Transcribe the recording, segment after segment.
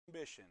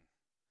Ambition.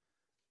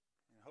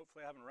 And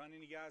hopefully I haven't run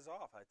any guys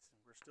off.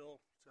 We're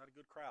still got a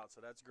good crowd, so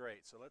that's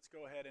great. So let's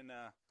go ahead and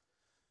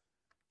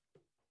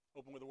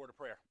open with a word of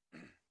prayer.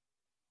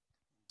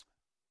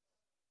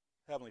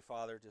 Heavenly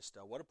Father, just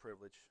what a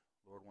privilege,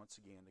 Lord, once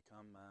again to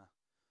come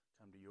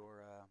to your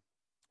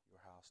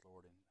house,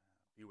 Lord, and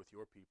be with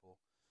your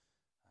people,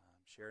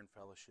 share in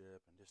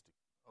fellowship, and just to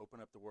open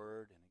up the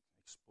Word and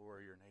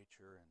explore your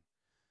nature and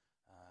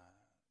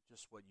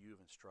just what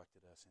you've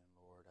instructed us in,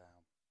 Lord.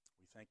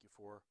 We thank you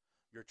for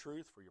your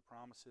truth, for your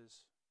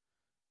promises.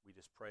 We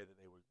just pray that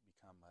they would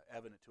become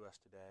evident to us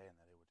today and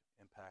that they would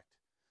impact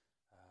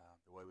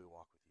the way we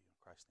walk with you. In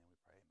Christ's name we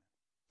pray,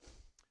 amen.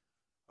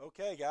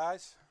 Okay,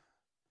 guys.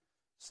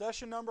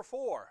 Session number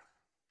 4.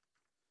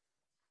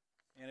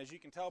 And as you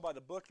can tell by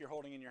the book you're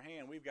holding in your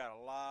hand, we've got a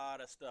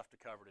lot of stuff to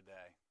cover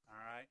today. All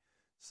right?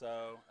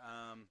 So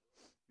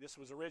this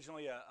was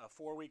originally a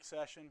 4-week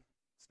session.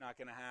 It's not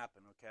going to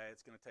happen, okay?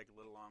 It's going to take a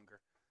little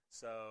longer.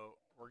 So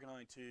we're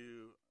going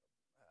to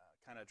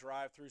kind of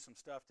drive through some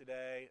stuff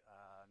today.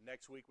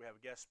 Next week we have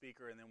a guest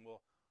speaker, and then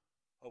we'll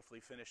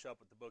hopefully finish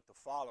up with the book the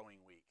following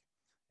week.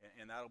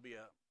 And that'll be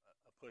a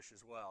push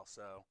as well.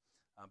 So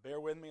bear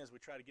with me as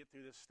we try to get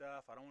through this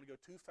stuff. I don't want to go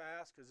too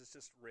fast because it's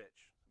just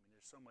rich. I mean,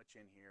 there's so much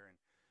in here.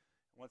 And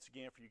once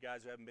again, for you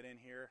guys who haven't been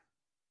in here,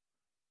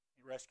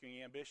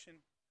 Rescuing Ambition,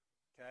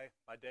 okay,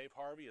 by Dave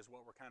Harvey is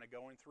what we're kind of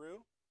going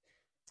through.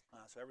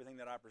 So everything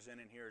that I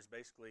present in here is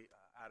basically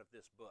out of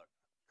this book.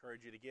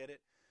 Encourage you to get it.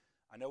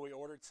 I know we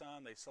ordered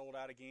some. They sold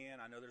out again.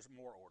 I know there's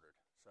more ordered.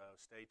 So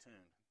stay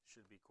tuned.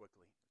 Should be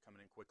coming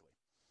in quickly.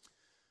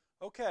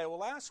 Okay, well,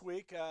 last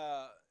week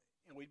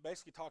we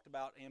basically talked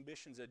about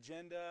Ambition's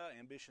agenda,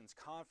 Ambition's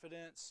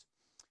confidence,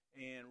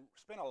 and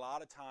spent a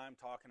lot of time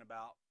talking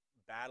about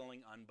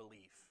battling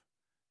unbelief,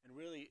 and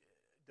really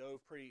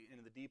dove pretty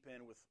into the deep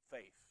end with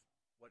faith,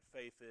 what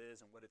faith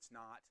is and what it's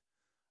not.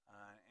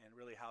 And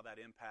really how that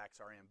impacts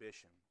our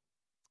ambition.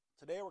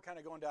 Today we're kind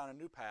of going down a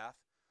new path.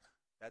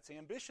 That's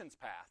Ambition's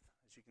path,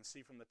 as you can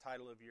see from the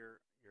title of your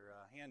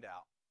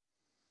handout.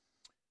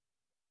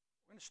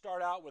 We're going to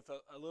start out with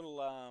a little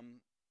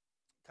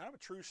kind of a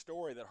true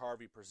story that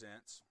Harvey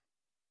presents.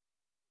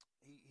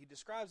 He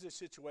describes this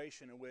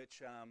situation in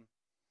which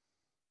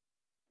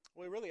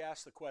he really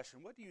asks the question,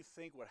 what do you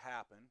think would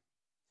happen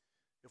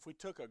if we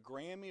took a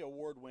Grammy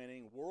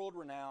award-winning,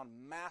 world-renowned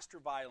master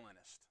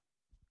violinist,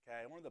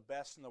 okay, one of the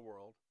best in the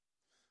world,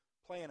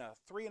 playing a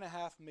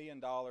 $3.5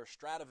 million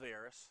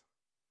Stradivarius,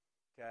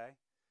 okay,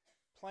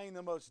 playing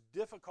the most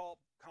difficult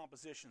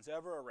compositions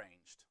ever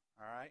arranged,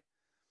 all right?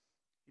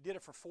 He did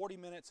it for 40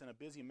 minutes in a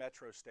busy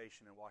metro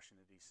station in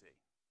Washington, D.C.,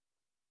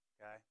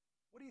 okay?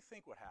 What do you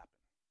think would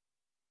happen?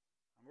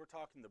 And we're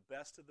talking the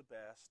best of the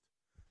best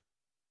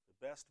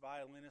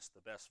violinist,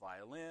 the best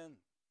violin,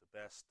 the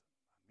best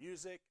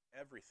music,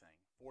 everything,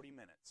 40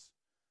 minutes,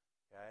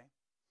 okay?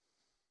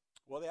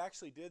 Well, they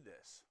actually did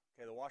this.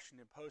 Okay, the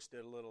Washington Post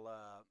did a little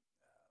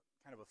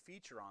kind of a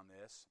feature on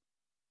this.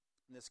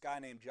 And this guy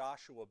named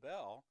Joshua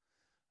Bell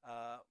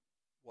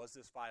was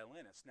this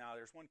violinist. Now,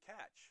 there's one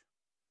catch.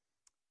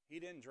 He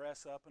didn't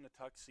dress up in a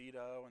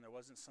tuxedo, and there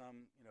wasn't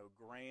some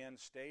grand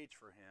stage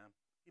for him.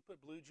 He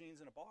put blue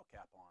jeans and a ball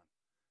cap on,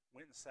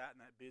 went and sat in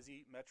that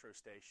busy metro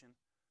station,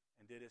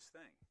 and did his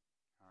thing.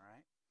 All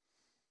right.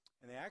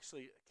 And they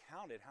actually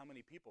counted how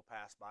many people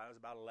passed by. It was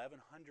about 1,100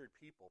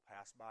 people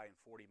passed by in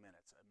 40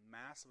 minutes, a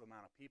massive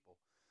amount of people.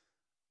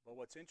 But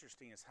what's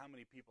interesting is how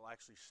many people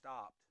actually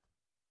stopped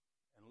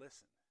and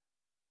listened.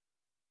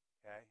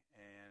 Okay?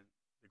 And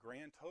the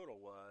grand total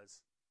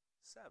was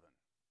 7.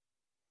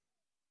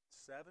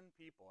 7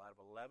 people out of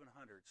 1,100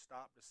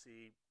 stopped to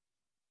see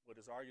what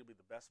is arguably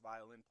the best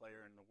violin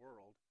player in the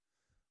world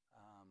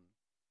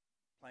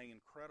playing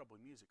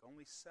incredible music.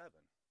 Only 7.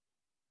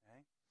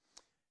 Okay?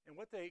 And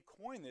what they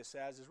coin this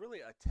as is really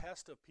a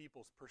test of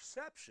people's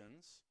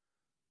perceptions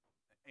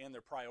and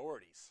their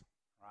priorities,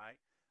 right?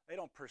 They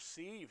don't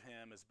perceive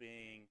him as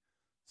being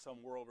some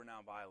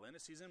world-renowned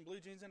violinist. He's in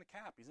blue jeans and a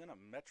cap. He's in a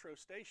metro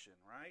station,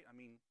 right? I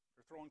mean,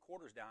 they're throwing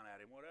quarters down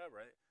at him, whatever.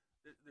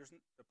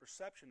 The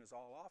perception is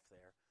all off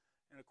there.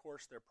 And, of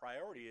course, their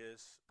priority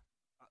is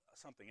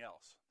something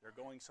else. They're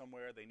going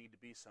somewhere. They need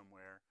to be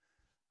somewhere.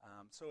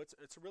 So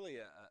it's really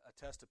a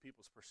test of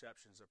people's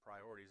perceptions of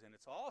priorities. And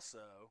it's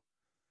also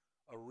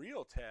a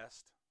real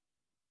test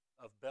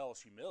of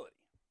Bell's humility.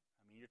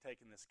 I mean, you're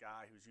taking this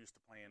guy who's used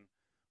to playing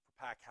for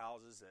packed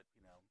houses at,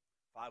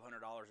 $500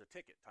 a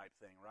ticket type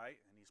thing, right?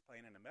 And he's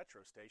playing in a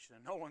metro station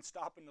and no one's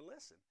stopping to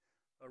listen.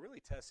 So it really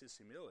tests his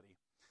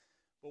humility.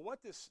 But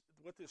what this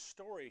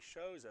story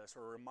shows us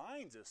or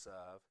reminds us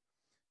of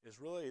is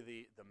really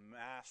the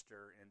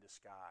master in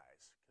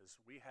disguise,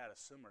 because we had a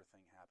similar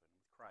thing happen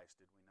with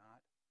Christ, did we not?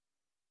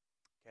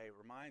 Okay, it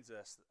reminds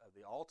us of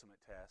the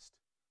ultimate test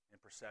in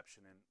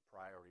perception and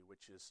priority,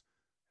 which is,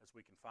 as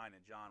we can find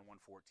in John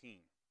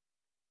 1:14.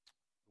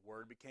 The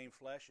Word became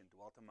flesh and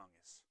dwelt among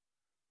us.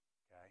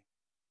 Okay?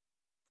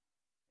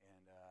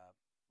 And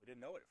we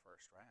didn't know it at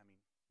first, right? I mean,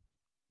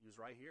 he was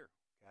right here.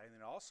 Okay? And then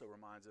it also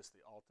reminds us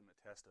the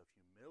ultimate test of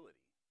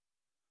humility.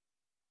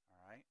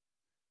 All right?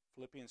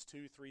 Philippians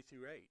 2, 3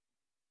 through 8. Okay?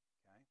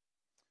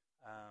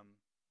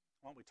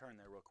 Why don't we turn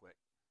there real quick?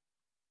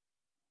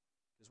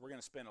 Because we're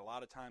going to spend a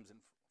lot of times in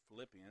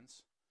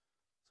Philippians,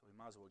 so we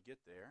might as well get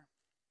there.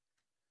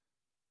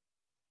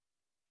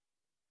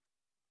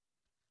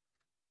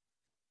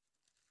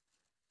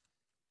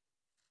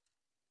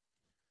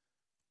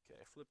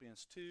 Okay,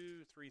 Philippians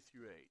 2, 3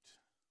 through 8.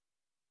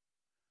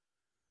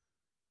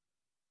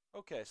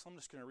 Okay, so I'm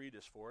just going to read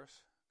this for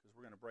us, because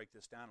we're going to break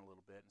this down a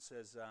little bit. It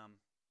says,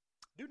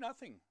 do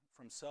nothing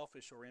from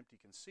selfish or empty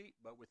conceit,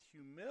 but with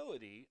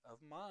humility of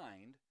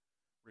mind,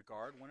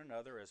 regard one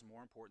another as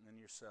more important than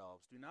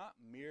yourselves. Do not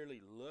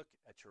merely look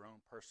at your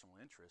own personal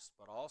interests,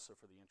 but also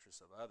for the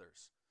interests of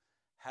others.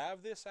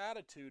 Have this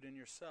attitude in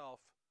yourself,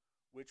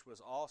 which was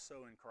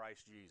also in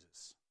Christ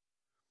Jesus,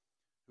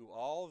 who,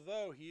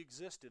 although he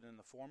existed in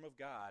the form of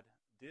God,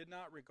 did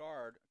not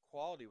regard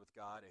equality with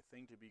God a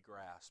thing to be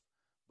grasped,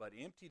 but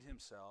emptied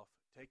himself,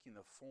 taking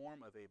the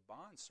form of a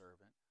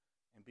bondservant,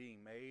 and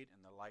being made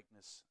in the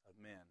likeness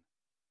of men.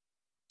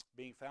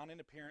 Being found in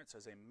appearance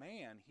as a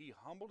man, he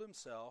humbled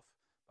himself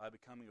by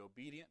becoming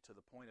obedient to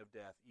the point of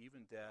death,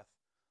 even death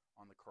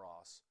on the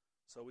cross.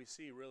 So we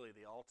see really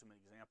the ultimate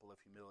example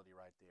of humility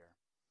right there.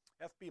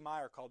 F.B.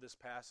 Meyer called this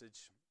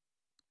passage,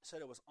 said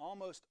it was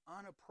almost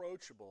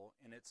unapproachable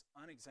in its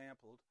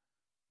unexampled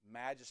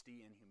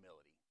majesty and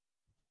humility.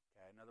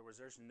 Okay? In other words,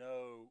 there's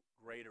no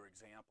greater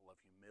example of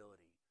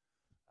humility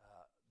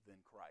than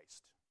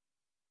Christ.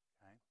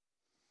 Okay?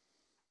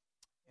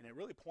 And it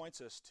really points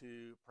us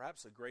to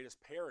perhaps the greatest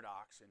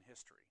paradox in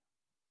history.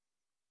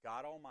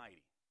 God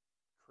Almighty,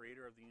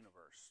 creator of the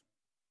universe,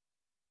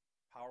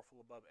 powerful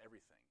above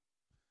everything,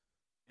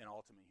 in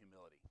ultimate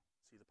humility.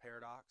 See the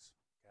paradox?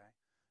 Okay?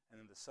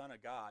 And then the Son of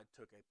God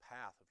took a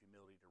path of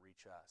humility to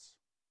reach us.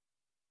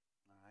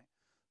 All right?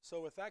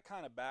 So with that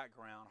kind of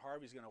background,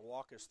 Harvey's going to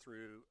walk us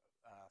through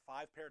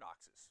 5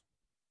 paradoxes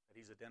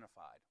that he's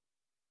identified.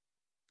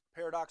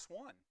 Paradox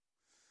 1.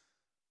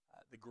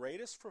 The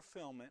greatest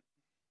fulfillment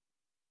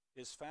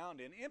is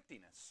found in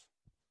emptiness.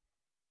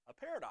 A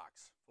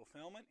paradox.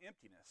 Fulfillment,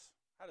 emptiness.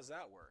 How does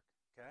that work?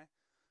 Okay?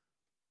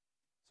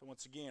 So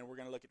once again, we're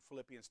going to look at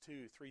Philippians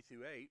 2, 3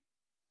 through 8.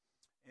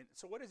 And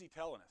so what is he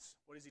telling us?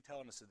 What is he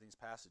telling us in these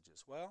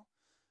passages? Well,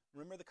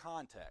 remember the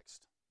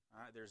context.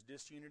 All right? There's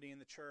disunity in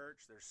the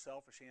church. There's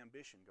selfish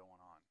ambition going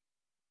on.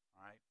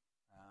 All right?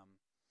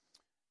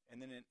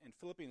 And then in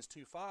Philippians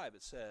 2:5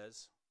 it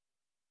says,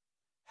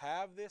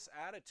 have this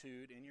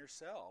attitude in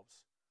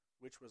yourselves,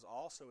 which was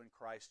also in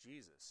Christ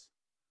Jesus.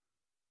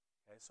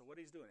 Okay, so what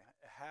he's doing,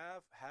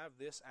 have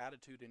this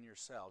attitude in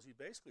yourselves. He's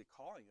basically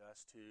calling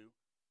us to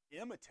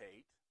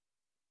imitate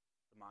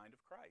the mind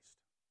of Christ.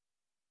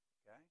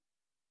 Okay?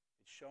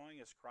 It's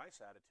showing us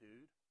Christ's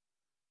attitude.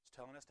 It's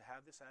telling us to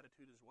have this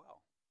attitude as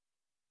well.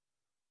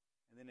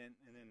 And then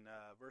in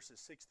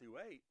verses 6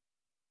 through 8,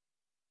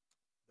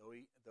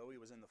 though he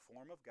was in the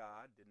form of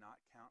God, did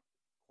not count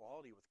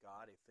equality with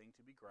God a thing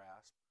to be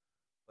grasped,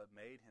 but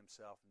made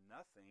himself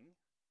nothing,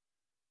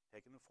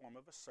 taking the form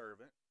of a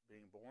servant,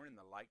 being born in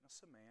the likeness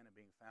of man, and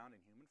being found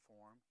in human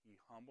form, he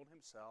humbled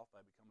himself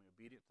by becoming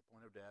obedient to the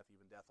point of death,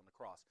 even death on the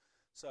cross.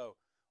 So,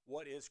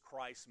 what is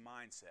Christ's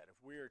mindset? If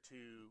we are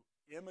to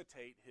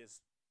imitate his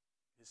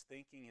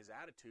thinking, his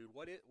attitude,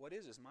 what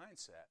is his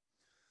mindset?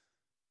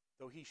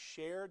 Though he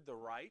shared the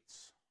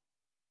rights,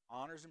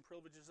 honors, and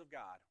privileges of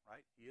God,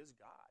 right? He is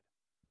God.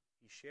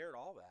 He shared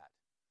all that.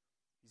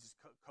 He's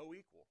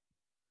co-equal.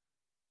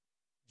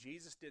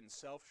 Jesus didn't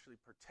selfishly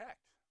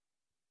protect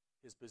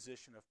his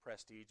position of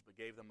prestige, but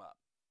gave them up,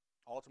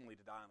 ultimately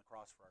to die on the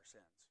cross for our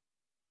sins.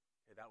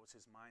 Okay, that was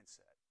his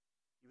mindset.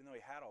 Even though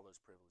he had all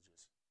those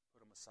privileges,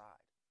 put them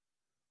aside.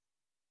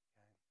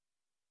 Okay.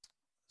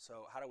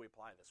 So how do we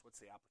apply this?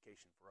 What's the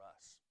application for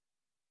us?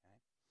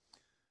 Okay.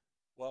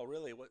 Well,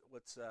 really,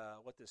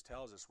 what this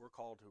tells us, we're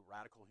called to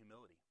radical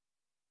humility.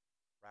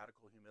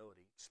 Radical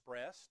humility,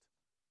 expressed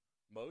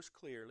most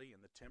clearly in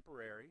the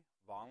temporary,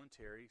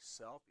 voluntary,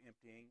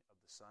 self-emptying of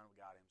the Son of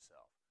God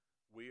himself.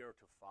 We are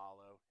to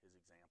follow his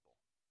example.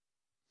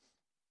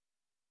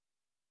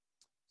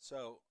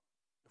 So,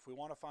 if we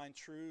want to find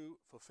true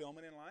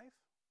fulfillment in life,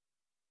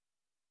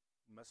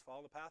 we must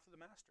follow the path of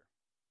the Master.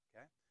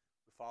 Okay?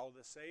 We follow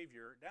the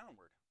Savior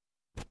downward.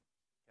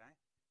 Okay?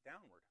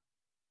 Downward.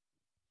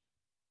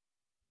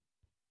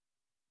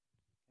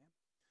 Okay?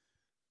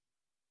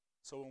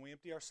 So when we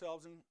empty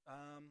ourselves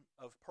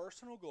of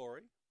personal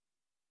glory,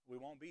 we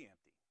won't be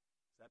empty.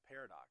 It's that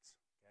paradox.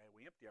 Okay?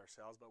 We empty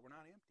ourselves, but we're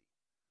not empty.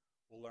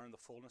 We'll learn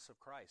the fullness of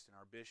Christ, and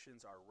our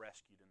ambitions are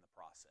rescued in the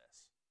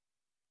process.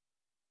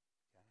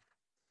 Okay?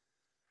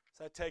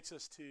 So that takes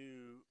us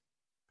to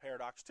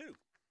paradox 2.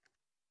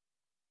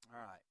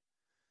 All right.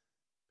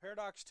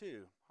 Paradox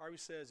 2. Harvey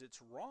says it's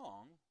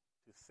wrong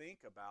to think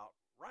about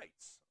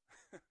rights.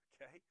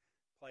 Okay?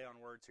 Play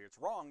on words here.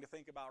 It's wrong to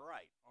think about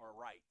right, or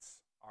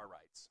rights, our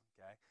rights.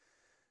 Okay?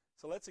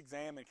 So let's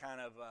examine kind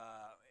of,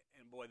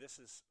 and boy, this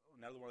is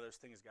another one of those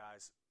things,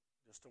 guys,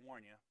 just to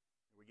warn you.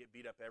 We get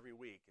beat up every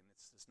week, and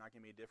it's not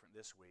going to be different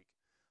this week.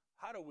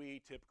 How do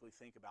we typically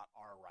think about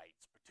our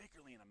rights,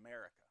 particularly in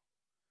America?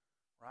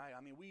 right?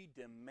 I mean, we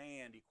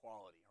demand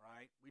equality,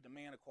 right? We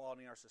demand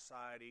equality in our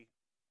society.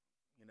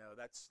 You know,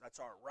 that's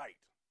our right.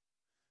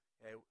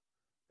 Okay?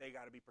 They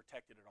got to be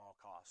protected at all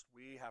costs.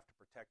 We have to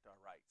protect our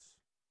rights.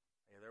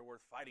 Okay? They're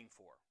worth fighting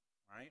for,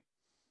 right?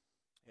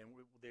 And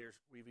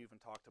we've even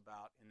talked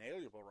about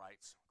inalienable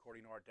rights.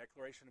 According to our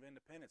Declaration of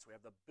Independence, we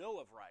have the Bill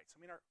of Rights. I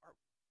mean, our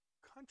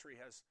country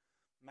has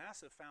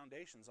massive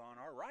foundations on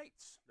our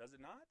rights, does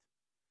it not?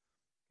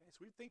 Okay,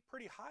 so we think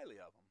pretty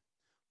highly of them.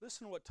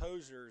 Listen to what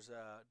Tozer's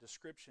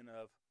description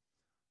of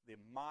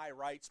the my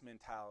rights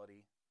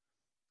mentality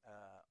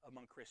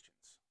among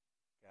Christians.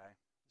 Okay,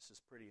 this is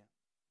pretty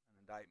an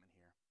indictment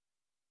here.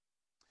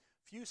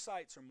 Few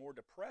sights are more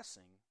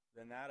depressing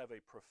than that of a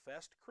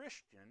professed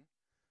Christian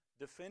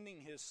defending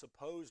his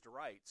supposed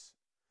rights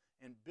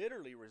and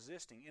bitterly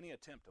resisting any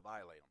attempt to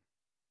violate them.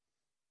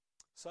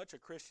 Such a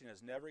Christian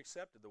has never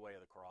accepted the way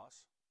of the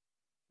cross.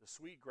 The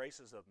sweet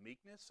graces of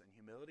meekness and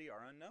humility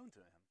are unknown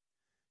to him.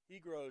 He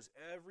grows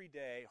every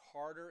day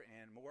harder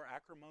and more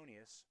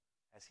acrimonious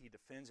as he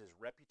defends his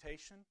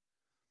reputation,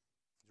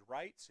 his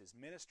rights, his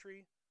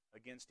ministry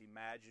against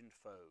imagined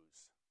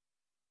foes.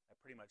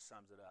 That pretty much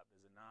sums it up,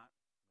 does it not?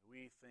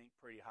 We think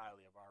pretty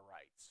highly of our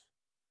rights.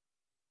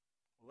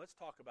 Well, let's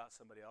talk about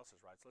somebody else's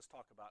rights. Let's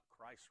talk about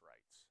Christ's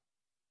rights.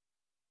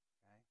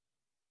 Okay?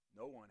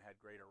 No one had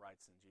greater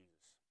rights than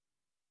Jesus.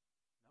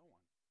 No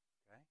one.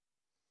 Okay?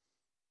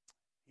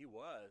 He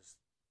was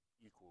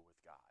equal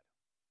with God.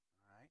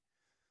 All right?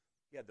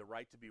 He had the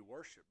right to be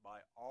worshipped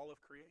by all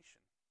of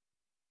creation.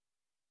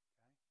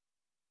 Okay?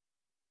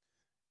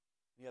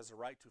 He has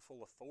the right to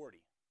full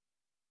authority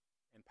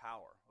and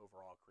power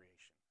over all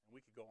creation. And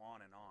we could go on,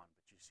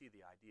 but you see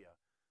the idea.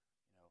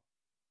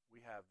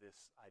 We have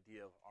this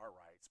idea of our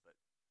rights, but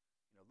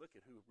look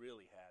at who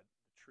really had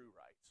the true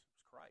rights. It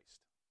was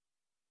Christ.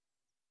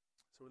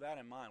 So with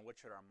that in mind, what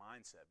should our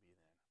mindset be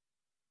then?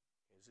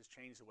 Okay, does this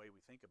change the way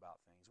we think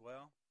about things?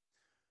 Well,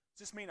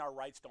 does this mean our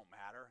rights don't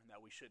matter and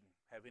that we shouldn't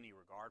have any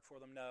regard for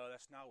them? No,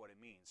 that's not what it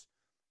means.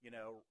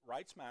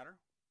 Rights matter.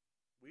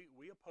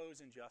 We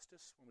oppose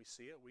injustice when we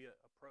see it. We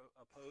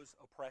oppose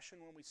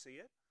oppression when we see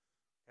it.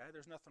 Okay,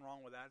 there's nothing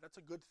wrong with that. That's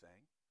a good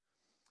thing.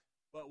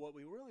 But what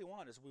we really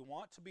want is we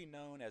want to be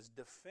known as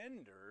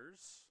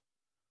defenders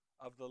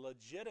of the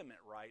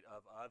legitimate right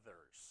of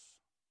others.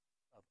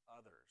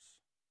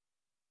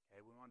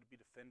 Okay, we want to be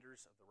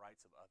defenders of the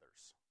rights of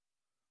others.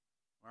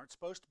 We aren't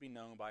supposed to be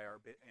known by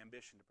our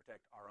ambition to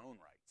protect our own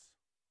rights.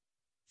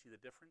 See the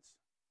difference?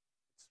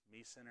 It's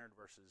me-centered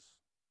versus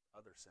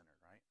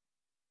other-centered, right?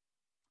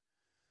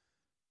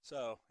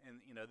 So, and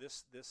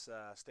this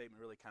statement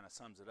really kind of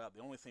sums it up.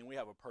 The only thing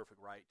we have a perfect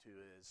right to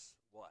is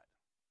what?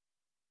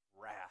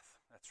 Wrath.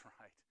 That's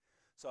right.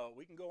 So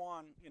we can go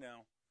on,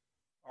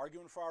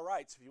 arguing for our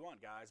rights if you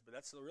want, guys, but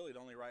that's really the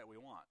only right we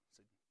want.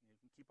 So you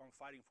can keep on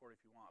fighting for it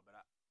if you want, but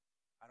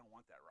I don't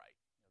want that right.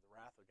 The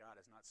wrath of God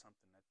is not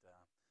something that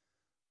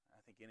I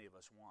think any of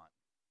us want.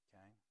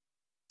 Okay.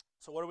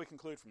 So what do we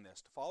conclude from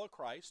this? To follow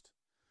Christ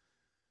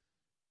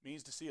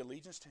means to see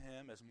allegiance to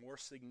Him as more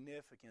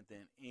significant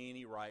than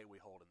any right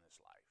we hold in this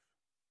life.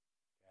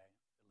 Okay.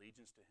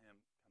 Allegiance to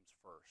Him comes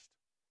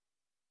first.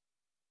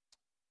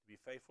 To be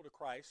faithful to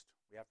Christ,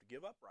 we have to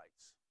give up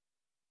rights.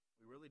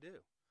 We really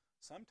do.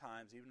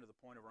 Sometimes even to the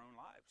point of our own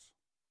lives.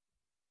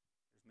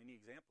 There's many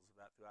examples of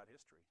that throughout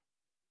history.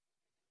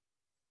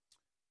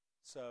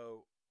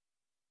 So,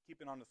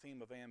 keeping on the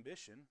theme of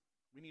ambition,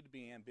 we need to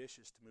be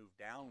ambitious to move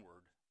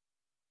downward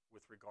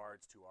with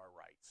regards to our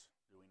rights,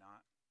 do we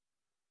not?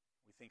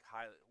 We think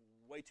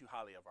way too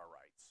highly of our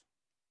rights.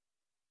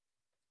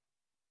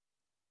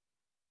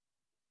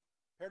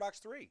 Paradox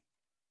 3.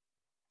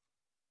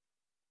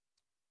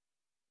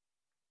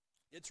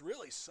 It's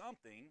really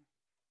something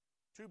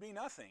to be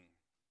nothing.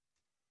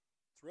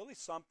 It's really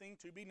something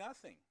to be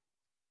nothing.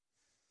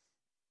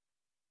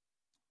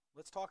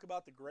 Let's talk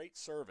about the great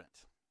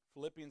servant,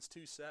 Philippians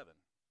 2:7.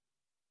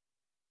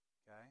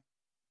 Okay?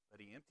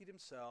 But he emptied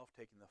himself,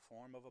 taking the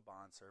form of a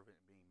bondservant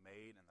and being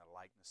made in the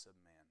likeness of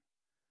men.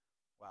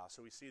 Wow,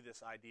 so we see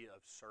this idea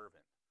of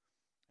servant.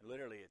 And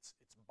literally it's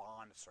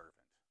bondservant.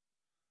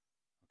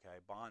 Okay,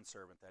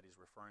 bondservant that he's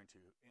referring to.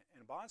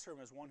 And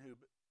bondservant is one who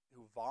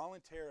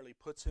voluntarily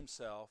puts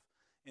himself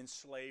in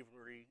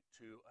slavery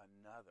to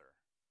another.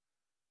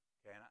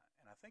 Okay,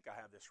 and I think I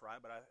have this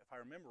right, but if I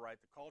remember right,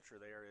 the culture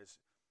there is,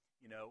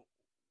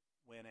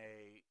 when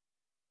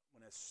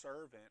a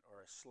servant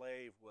or a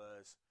slave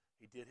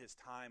he did his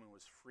time and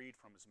was freed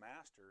from his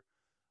master,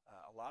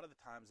 a lot of the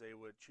times they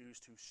would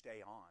choose to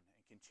stay on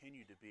and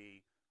continue to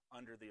be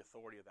under the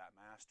authority of that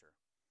master.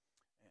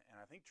 And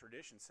I think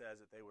tradition says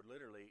that they would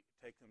literally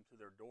take them to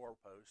their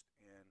doorpost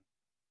and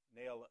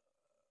nail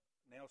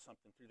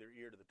something through their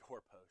ear to the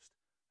doorpost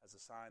as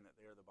a sign that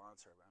they are the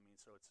bondservant. I mean,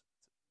 so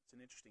it's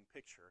an interesting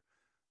picture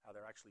how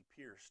they're actually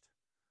pierced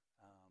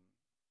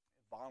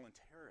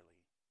voluntarily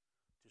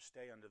to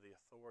stay under the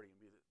authority and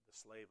be the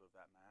slave of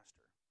that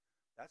master.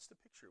 That's the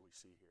picture we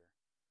see here.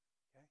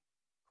 Okay?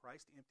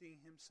 Christ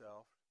emptying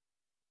himself,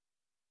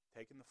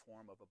 taking the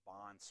form of a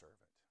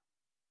bondservant.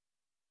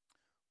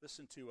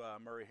 Listen to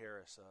Murray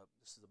Harris.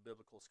 This is a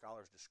biblical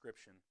scholar's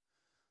description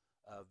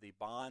of the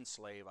bond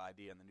slave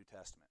idea in the New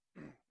Testament.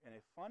 In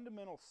a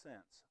fundamental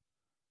sense,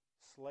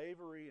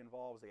 slavery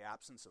involves the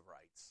absence of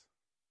rights.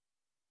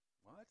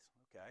 What?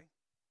 Okay.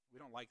 We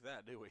don't like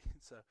that, do we?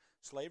 So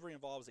slavery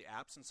involves the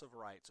absence of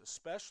rights,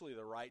 especially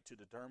the right to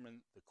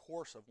determine the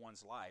course of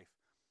one's life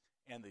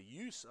and the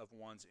use of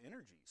one's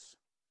energies.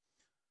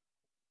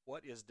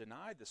 What is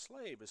denied the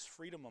slave is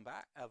freedom of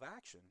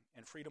action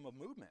and freedom of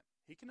movement.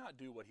 He cannot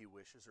do what he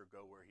wishes or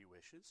go where he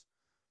wishes.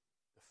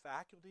 The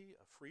faculty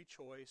of free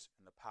choice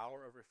and the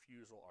power of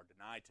refusal are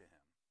denied to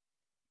him.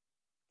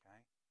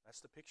 Okay? That's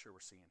the picture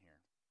we're seeing here.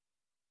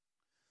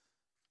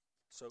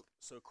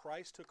 So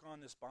Christ took on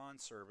this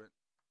bondservant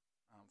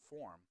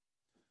form.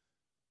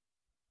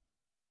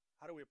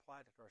 How do we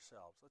apply it to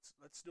ourselves?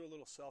 Let's do a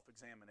little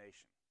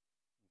self-examination.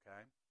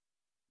 Okay?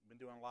 We've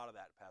been doing a lot of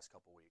that the past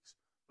couple weeks.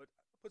 But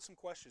I put some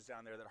questions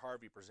down there that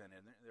Harvey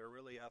presented. They're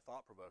really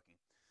thought-provoking.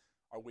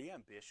 Are we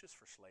ambitious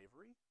for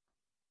slavery?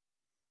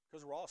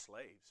 Because we're all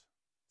slaves.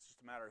 It's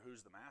just a matter of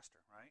who's the master,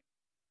 right?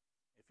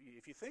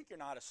 If you think you're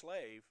not a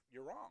slave,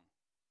 you're wrong.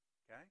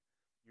 Okay?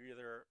 You're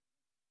either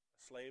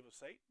a slave of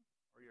Satan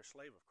or you're a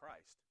slave of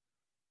Christ.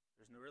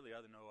 There's no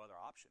other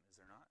option, is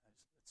there not?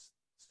 It's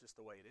just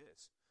the way it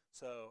is.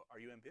 So are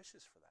you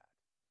ambitious for that?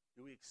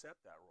 Do we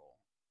accept that role?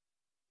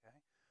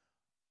 Okay?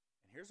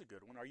 And here's a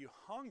good one. Are you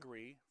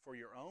hungry for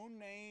your own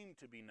name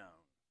to be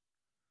known?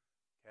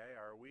 Okay?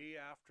 Are we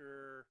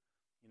after,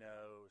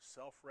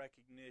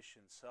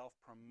 self-recognition,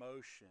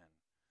 self-promotion?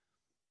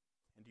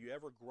 And do you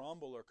ever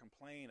grumble or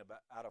complain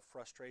out of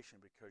frustration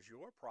because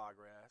your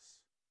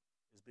progress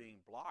is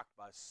being blocked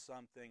by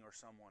something or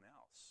someone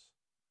else?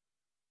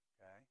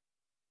 Okay?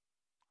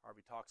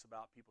 Harvey talks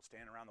about people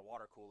standing around the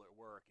water cooler at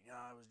work.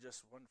 I was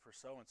just wasn't for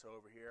so-and-so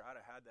over here. I'd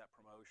have had that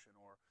promotion.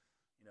 Or,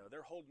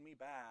 they're holding me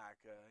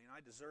back.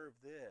 I deserve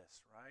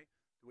this, right?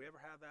 Do we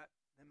ever have that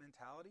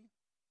mentality?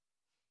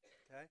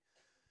 Okay?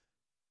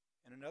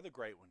 And another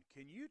great one.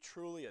 Can you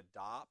truly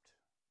adopt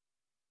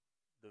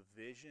the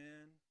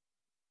vision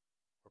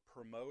or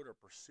promote or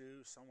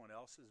pursue someone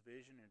else's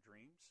vision and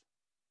dreams?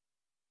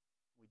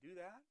 Can we do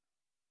that?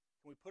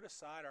 Can we put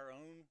aside our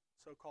own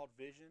so-called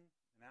vision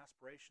and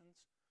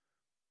aspirations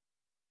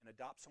and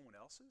adopt someone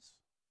else's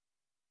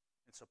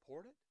and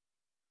support it?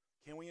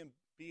 Can we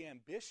be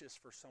ambitious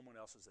for someone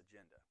else's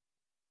agenda?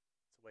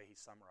 That's the way he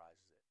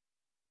summarizes it.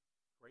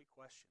 Great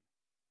question.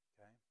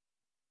 Okay?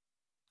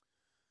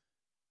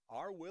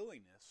 Our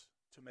willingness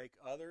to make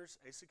others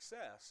a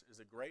success is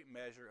a great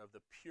measure of the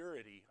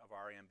purity of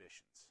our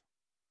ambitions.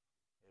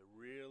 It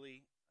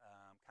really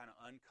kind of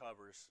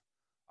uncovers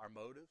our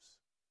motives,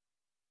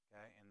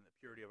 okay, and the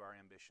purity of our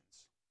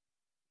ambitions.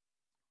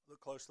 Look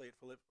closely at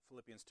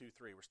Philippians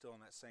 2:3. We're still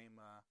in that same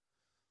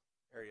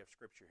area of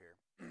Scripture here.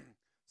 It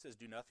says,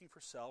 do nothing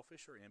for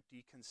selfish or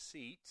empty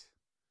conceit.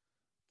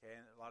 Okay,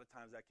 and a lot of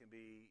times that can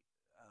be,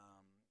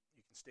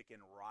 you can stick in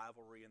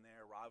rivalry in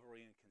there.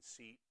 Rivalry and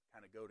conceit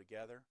kind of go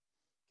together.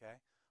 Okay,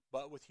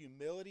 but with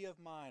humility of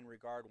mind,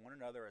 regard one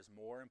another as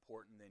more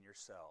important than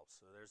yourselves.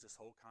 So there's this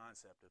whole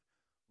concept of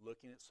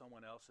looking at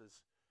someone else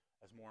as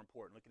more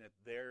important, looking at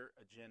their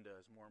agenda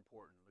as more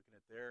important, looking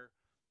at their,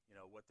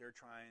 what they're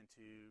trying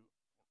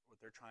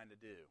to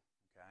do.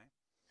 Okay,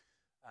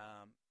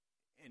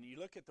 and you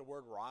look at the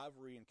word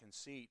rivalry and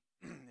conceit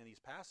in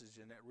these passages,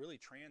 and it really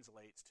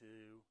translates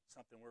to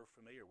something we're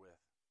familiar with: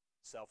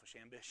 selfish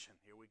ambition.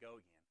 Here we go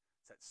again.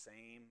 It's that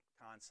same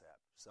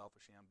concept,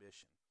 selfish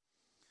ambition.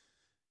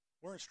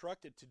 We're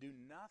instructed to do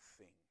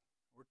nothing.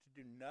 We're to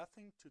do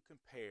nothing to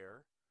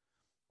compare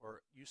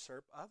or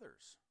usurp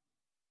others,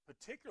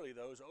 particularly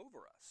those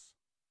over us.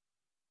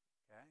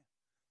 Okay?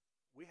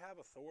 We have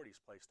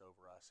authorities placed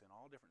over us in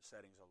all different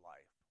settings of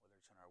life, whether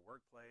it's in our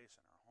workplace,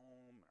 in our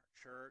home, in our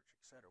church,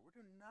 etc. We're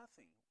doing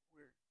nothing.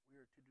 We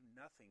are to do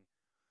nothing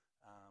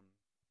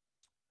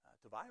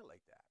to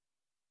violate that.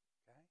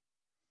 Okay?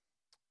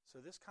 So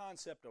this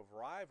concept of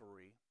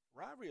rivalry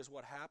is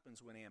what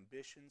happens when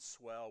ambitions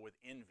swell with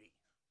envy.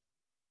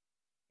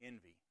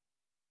 Envy.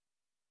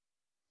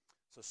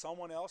 So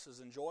someone else is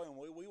enjoying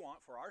what we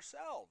want for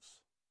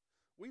ourselves.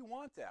 We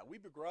want that. We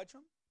begrudge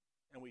them,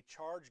 and we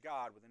charge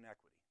God with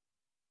inequity.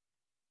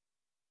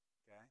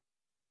 Okay?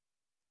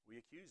 We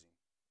accuse him.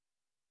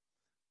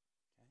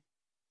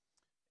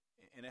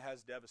 Okay? And it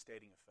has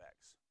devastating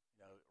effects.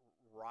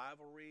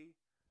 Rivalry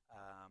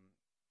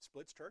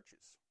splits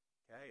churches.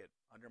 Okay? It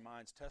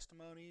undermines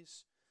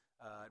testimonies.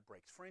 It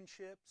breaks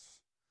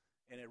friendships.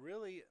 And it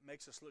really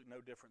makes us look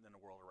no different than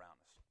the world around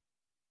us.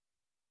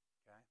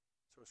 Okay?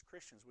 So as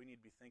Christians, we need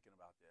to be thinking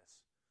about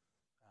this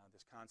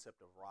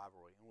concept of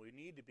rivalry. And we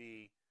need to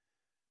be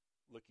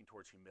looking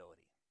towards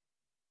humility.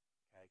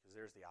 Okay? Because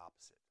there's the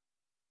opposite.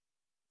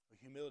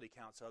 Humility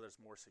counts others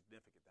more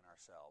significant than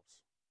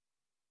ourselves.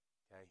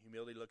 Okay?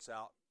 Humility looks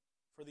out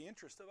for the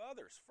interest of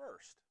others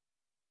first.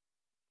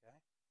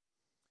 Okay?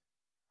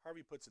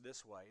 Harvey puts it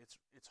this way: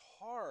 it's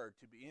hard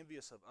to be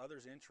envious of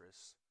others'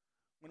 interests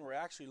when we're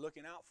actually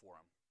looking out for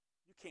them.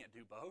 You can't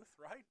do both,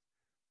 right?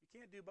 You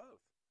can't do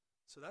both.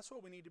 So that's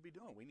what we need to be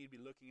doing. We need to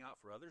be looking out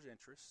for others'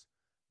 interests.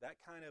 That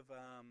kind of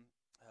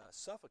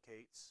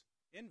suffocates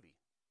envy.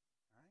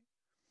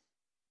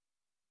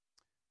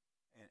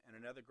 Right? And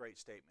another great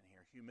statement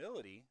here.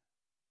 Humility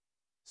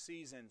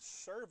sees in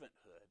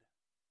servanthood,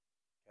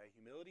 okay,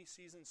 humility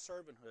sees in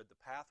servanthood the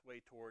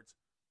pathway towards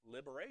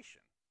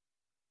liberation.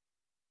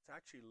 It's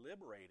actually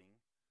liberating,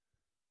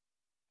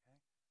 okay,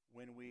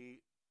 when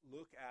we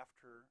look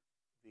after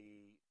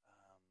the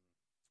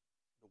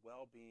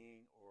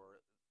well-being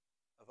or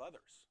of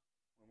others,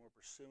 when we're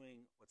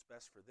pursuing what's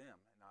best for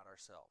them and not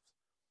ourselves.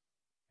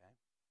 Okay.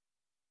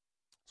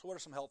 So, what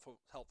are some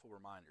helpful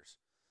reminders?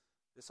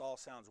 This all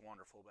sounds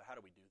wonderful, but how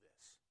do we do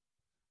this?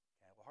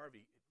 Okay. Well,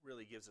 Harvey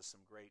really gives us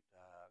some great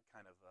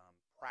kind of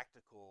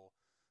practical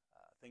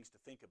things to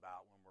think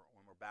about when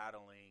we're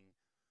battling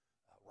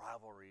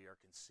rivalry or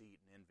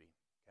conceit and envy.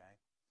 Okay.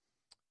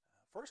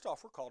 First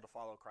off, we're called to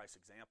follow Christ's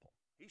example.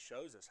 He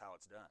shows us how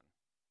it's done.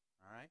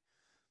 All right.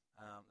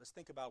 Let's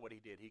think about what he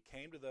did. He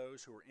came to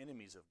those who were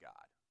enemies of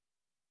God.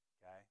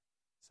 Okay,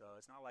 so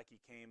it's not like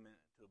he came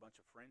to a bunch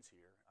of friends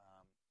here.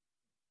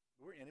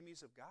 We're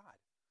enemies of God.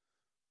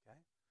 Okay,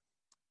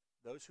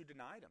 those who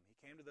denied him. He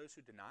came to those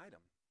who denied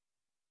him.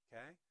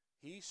 Okay,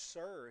 he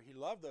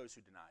loved those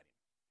who denied him.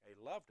 Okay,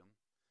 he loved them.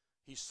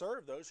 He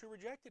served those who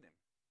rejected him.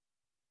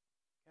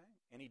 Okay,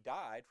 and he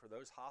died for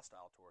those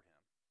hostile toward him.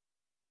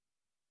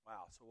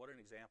 Wow, so what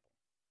an example.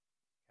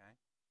 Okay.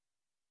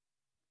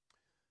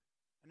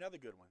 Another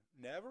good one.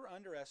 Never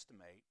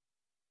underestimate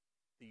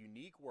the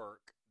unique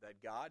work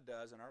that God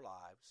does in our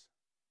lives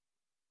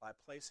by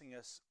placing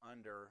us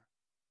under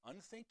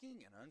unthinking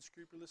and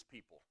unscrupulous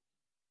people.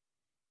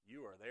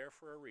 You are there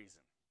for a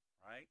reason,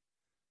 right?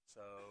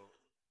 So,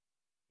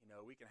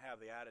 we can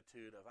have the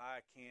attitude of, I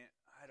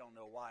don't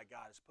know why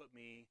God has put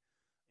me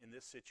in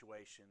this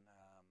situation,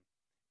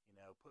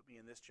 put me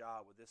in this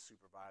job with this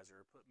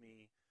supervisor, put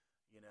me,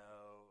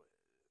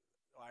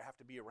 I have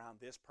to be around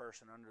this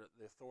person under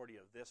the authority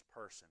of this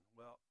person.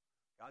 Well,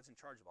 God's in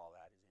charge of all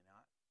that, is he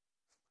not?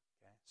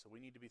 Okay, so we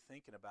need to be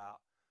thinking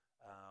about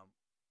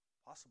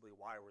possibly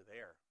why we're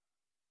there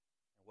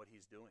and what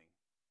he's doing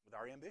with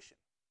our ambition.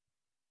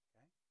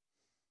 Okay,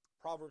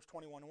 Proverbs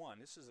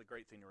 21:1. This is a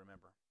great thing to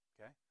remember.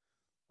 Okay,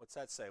 what's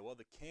that say? Well,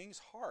 the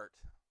king's heart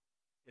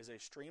is a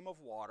stream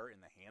of water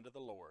in the hand of the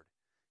Lord.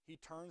 He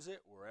turns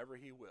it wherever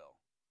he will.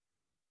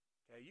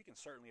 Okay, you can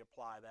certainly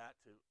apply that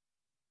to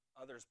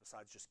others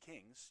besides just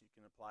kings. You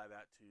can apply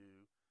that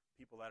to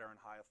people that are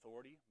in high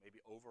authority, maybe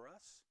over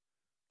us.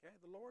 Okay,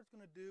 the Lord's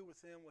going to do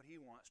with them what he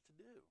wants to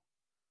do.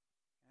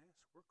 Okay,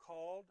 so we're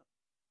called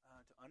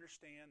to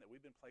understand that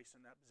we've been placed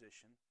in that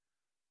position,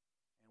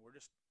 and we're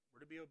to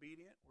be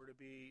obedient. We're to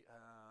be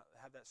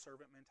have that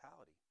servant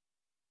mentality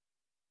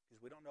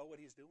because we don't know what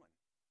he's doing.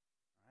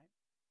 All right.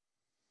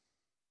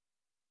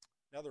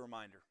 Another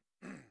reminder: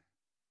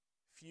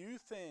 few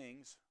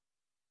things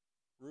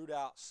root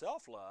out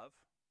self-love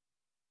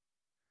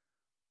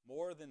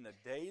more than the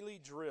daily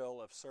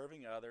drill of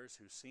serving others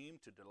who seem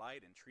to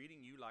delight in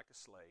treating you like a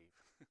slave.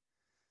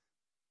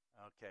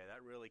 Okay,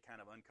 that really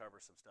kind of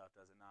uncovers some stuff,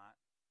 does it not?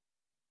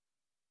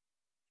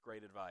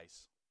 Great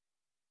advice.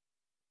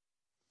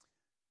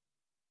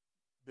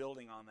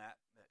 Building on that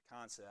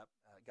concept,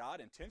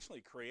 God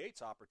intentionally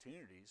creates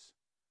opportunities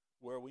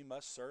where we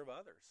must serve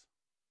others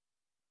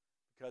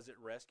because it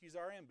rescues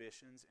our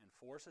ambitions and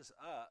forces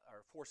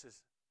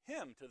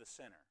him to the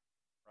center,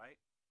 right?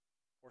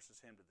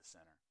 Forces him to the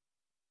center.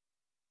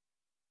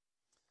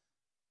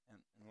 And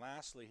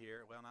lastly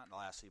here, well, not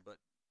lastly, but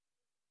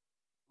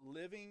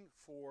living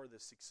for the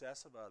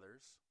success of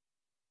others,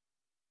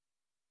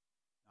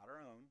 not our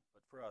own,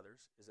 but for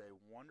others, is a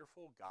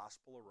wonderful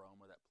gospel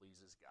aroma that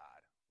pleases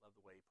God. Love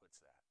the way he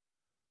puts that.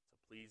 It's a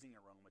pleasing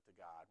aroma to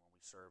God when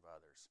we serve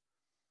others.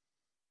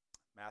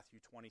 Matthew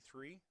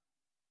 23,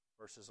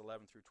 verses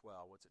 11 through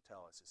 12, what's it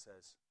tell us? It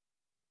says,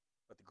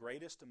 but the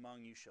greatest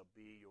among you shall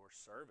be your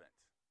servant,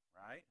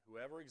 right?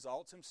 Whoever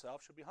exalts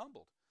himself shall be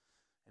humbled.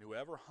 And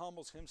whoever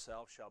humbles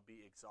himself shall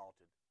be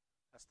exalted.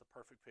 That's the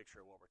perfect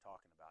picture of what we're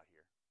talking about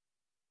here.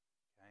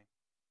 Okay?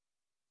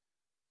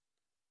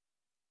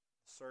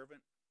 The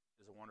servant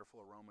is a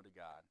wonderful aroma to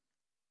God.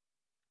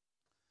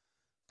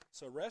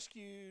 So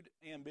rescued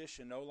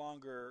ambition no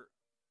longer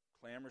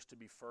clamors to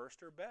be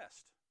first or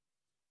best.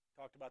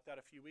 Talked about that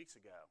a few weeks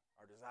ago.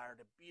 Our desire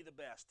to be the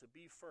best, to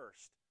be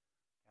first,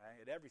 okay,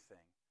 at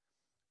everything.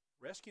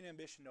 Rescued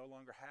ambition no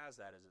longer has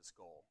that as its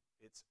goal.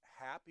 It's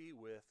happy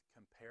with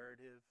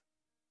comparative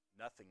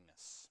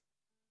nothingness.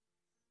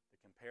 The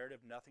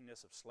comparative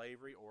nothingness of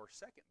slavery or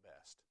second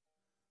best.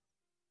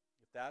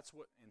 If that's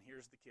what, and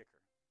here's the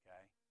kicker,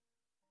 okay?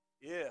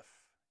 If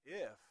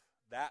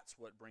that's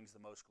what brings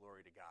the most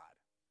glory to God.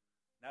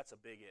 That's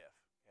a big if,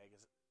 okay?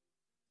 Because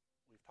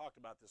we've talked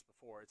about this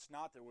before. It's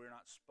not that we're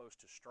not supposed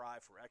to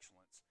strive for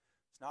excellence.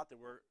 It's not that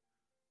we're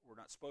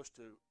not supposed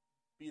to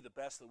be the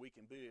best that we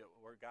can be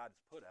where God has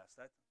put us.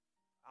 That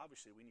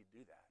obviously we need to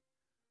do that.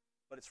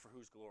 But it's for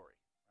whose glory?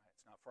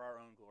 It's not for our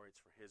own glory,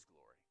 it's for his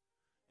glory.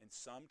 And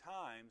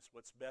sometimes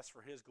what's best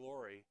for his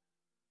glory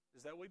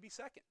is that we be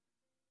second.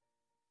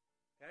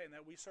 Okay, and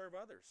that we serve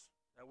others,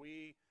 that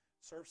we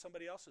serve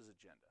somebody else's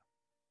agenda.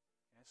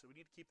 Okay, so we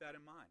need to keep that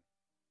in mind.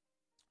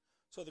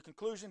 So the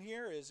conclusion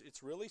here is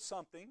it's really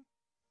something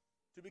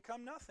to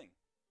become nothing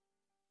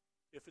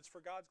if it's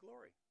for God's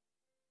glory.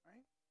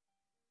 Right?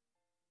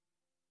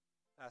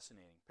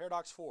 Fascinating.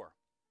 Paradox 4.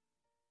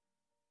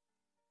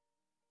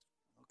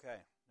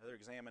 Okay, another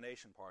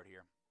examination part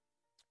here.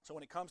 So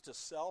when it comes to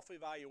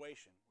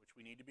self-evaluation, which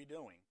we need to be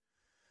doing,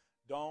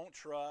 don't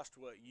trust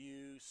what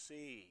you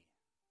see.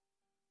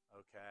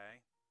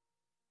 Okay?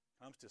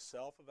 Comes to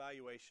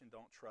self-evaluation,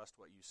 don't trust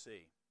what you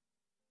see.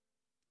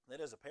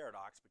 That is a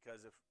paradox,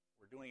 because if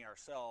we're doing it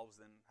ourselves,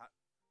 then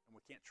and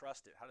we can't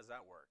trust it, how does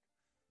that work?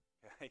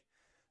 Okay?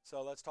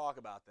 So let's talk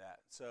about that.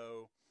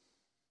 So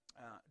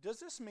does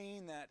this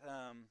mean that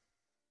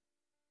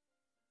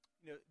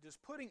does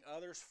putting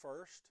others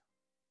first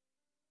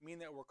mean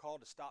that we're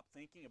called to stop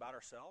thinking about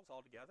ourselves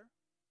altogether?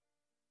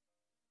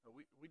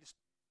 We just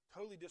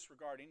totally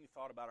disregard any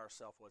thought about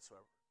ourselves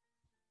whatsoever.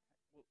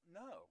 Well,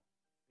 no,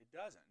 it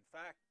doesn't. In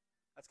fact,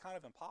 that's kind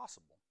of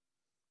impossible.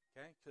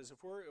 Okay, because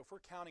if we're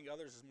counting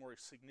others as more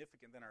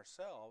significant than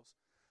ourselves,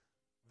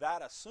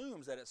 that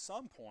assumes that at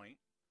some point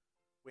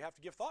we have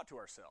to give thought to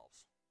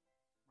ourselves,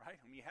 right?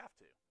 I mean, you have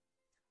to.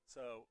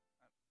 So,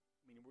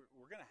 I mean,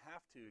 we're going to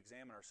have to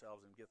examine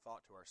ourselves and give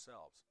thought to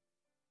ourselves.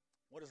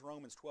 What does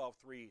Romans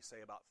 12:3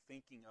 say about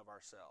thinking of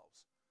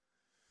ourselves?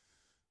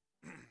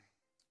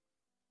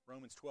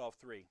 Romans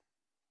 12:3.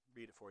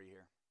 Read it for you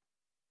here.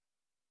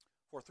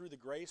 For through the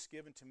grace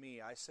given to me,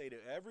 I say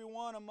to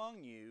everyone among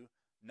you,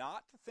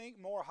 not to think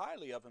more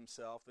highly of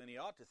himself than he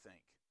ought to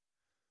think,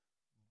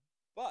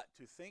 but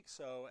to think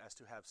so as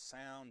to have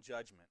sound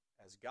judgment,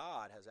 as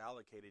God has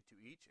allocated to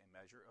each a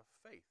measure of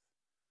faith.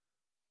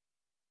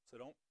 So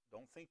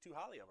don't think too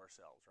highly of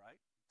ourselves, right?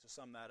 To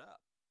sum that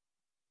up.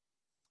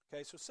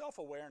 Okay, so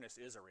self-awareness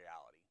is a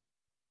reality.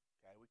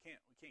 Okay, we can't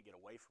get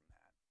away from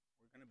that.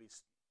 We're going to be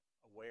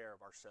aware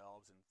of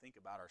ourselves and think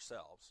about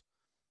ourselves.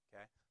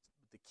 Okay,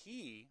 but the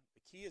key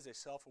is a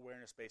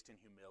self-awareness based in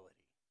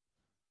humility.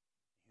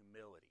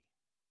 Humility.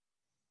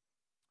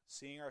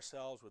 Seeing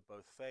ourselves with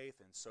both faith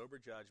and sober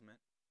judgment.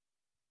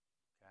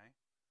 Okay,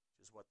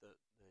 which is what the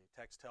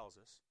text tells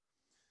us.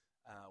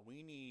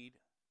 We need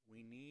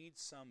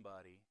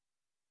somebody.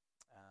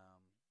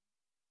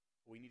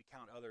 We need to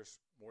count others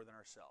more than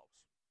ourselves.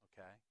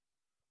 Okay.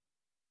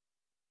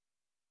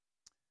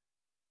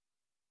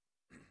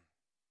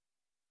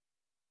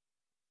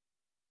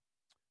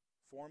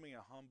 Forming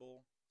a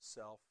humble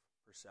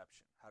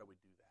self-perception. How do we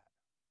do that?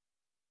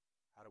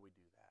 How do we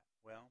do that?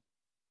 Well,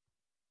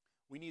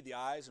 we need the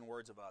eyes and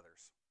words of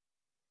others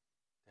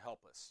to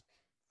help us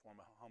form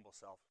a humble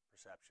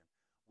self-perception.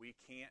 We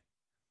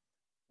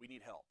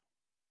need help.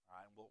 All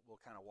right,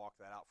 we'll kind of walk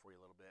that out for you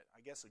a little bit.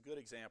 I guess a good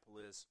example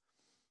is,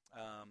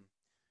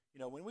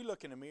 when we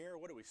look in the mirror,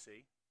 what do we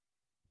see?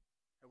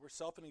 If we're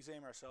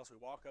self-examining ourselves, we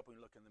walk up and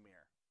we look in the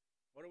mirror.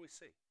 What do we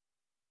see?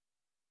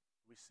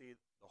 We see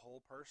the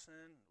whole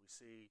person. We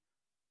see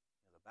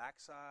the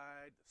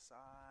backside, the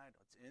side,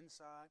 what's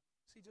inside.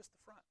 We see just the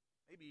front,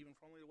 maybe even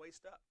from only the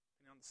waist up,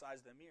 depending on the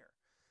size of the mirror.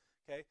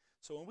 Okay,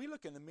 so when we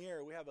look in the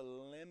mirror, we have a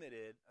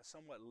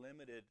somewhat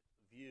limited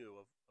view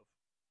of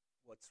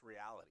what's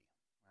reality.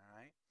 All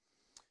right,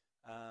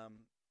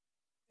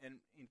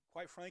 and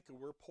quite frankly,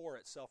 we're poor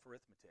at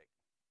self-arithmetic.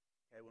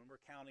 Okay, when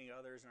we're counting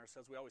others and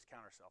ourselves, we always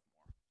count ourselves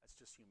more. That's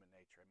just human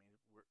nature. I mean,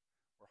 we're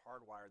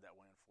hardwired that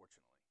way,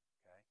 unfortunately.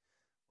 Okay,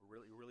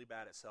 we're really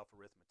bad at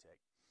self-arithmetic.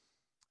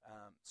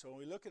 So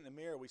when we look in the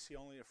mirror, we see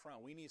only the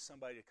front. We need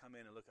somebody to come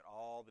in and look at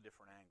all the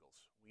different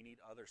angles. We need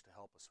others to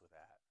help us with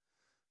that.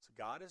 So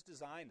God has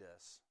designed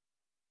us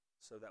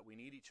so that we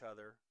need each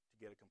other to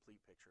get a complete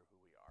picture of who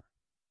we are.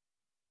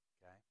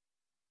 Okay?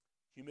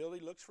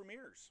 Humility looks for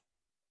mirrors.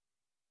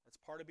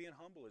 That's part of being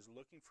humble, is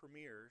looking for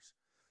mirrors.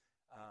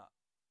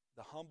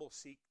 The humble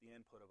seek the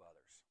input of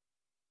others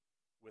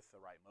with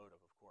the right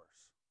motive, of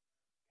course.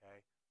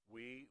 Okay?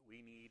 We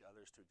need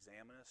others to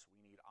examine us.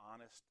 We need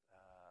honest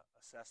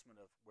assessment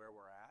of where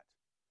we're at.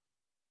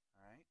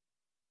 All right?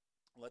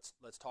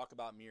 Let's talk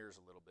about mirrors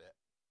a little bit.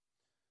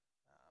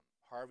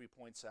 Harvey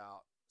points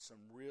out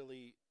some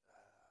really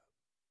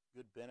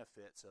good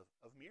benefits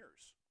of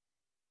mirrors.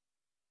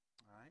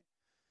 All right?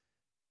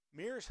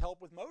 Mirrors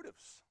help with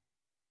motives.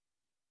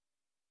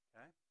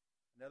 Okay?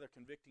 Another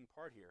convicting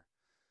part here.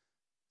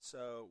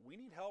 So we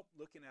need help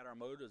looking at our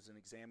motives and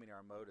examining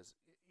our motives.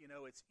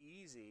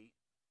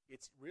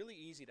 It's really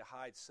easy to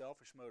hide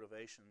selfish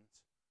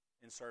motivations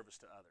in service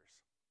to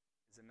others.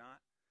 Is it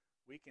not?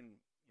 We can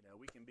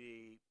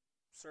be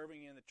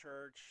serving in the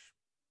church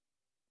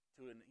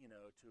to an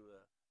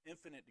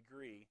infinite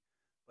degree,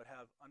 but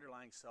have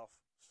underlying self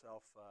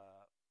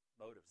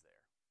motives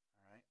there.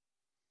 All right,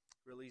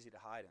 real easy to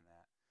hide in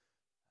that.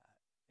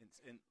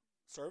 And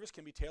service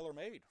can be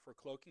tailor-made for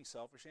cloaking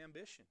selfish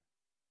ambition.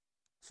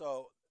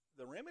 So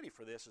the remedy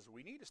for this is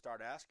we need to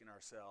start asking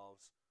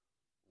ourselves,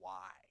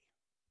 why?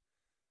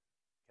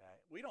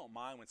 Okay, we don't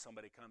mind when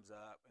somebody comes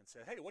up and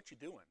says, "Hey, what you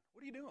doing?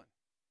 What are you doing?"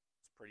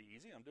 It's pretty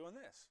easy. I'm doing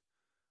this.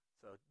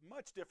 So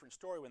much different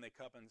story when they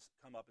come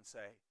up and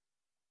say,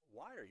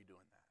 why are you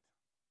doing that?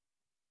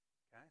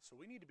 Okay, so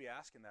we need to be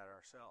asking that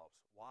ourselves.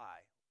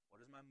 Why? What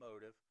is my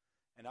motive?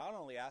 And not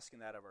only asking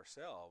that of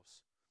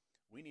ourselves,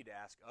 we need to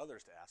ask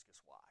others to ask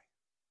us why.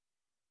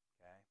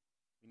 Okay,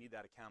 we need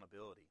that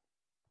accountability.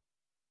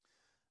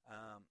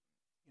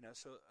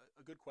 So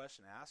a good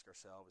question to ask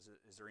ourselves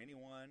is there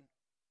anyone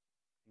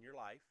in your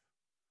life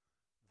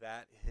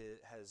that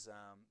has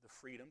the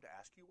freedom to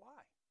ask you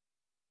why?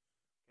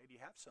 Okay, do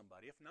you have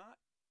somebody? If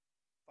not,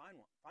 find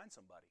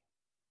somebody.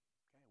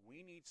 Okay,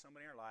 we need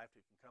somebody in our life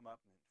who can come up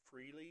and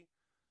freely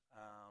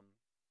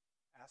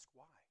ask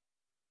why.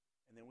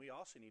 And then we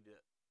also need to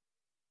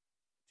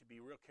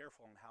be real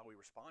careful on how we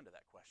respond to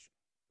that question.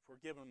 If we're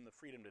given them the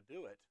freedom to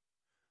do it,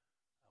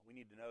 we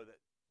need to know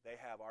that they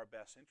have our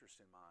best interest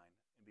in mind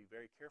and be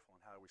very careful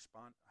on how we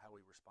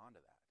respond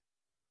to that.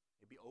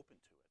 And be open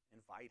to it.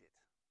 Invite it.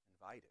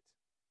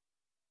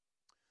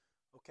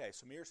 Okay,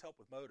 so mirrors help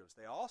with motives.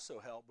 They also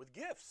help with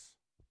gifts.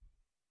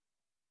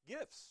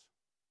 Gifts.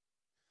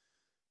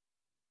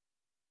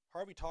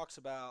 Harvey talks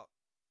about,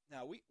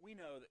 now we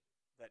know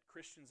that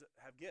Christians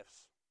have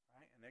gifts,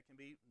 right? And there can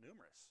be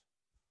numerous.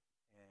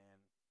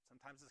 And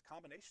sometimes it's a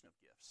combination of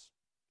gifts,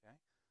 okay?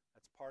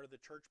 That's part of the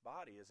church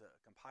body, is a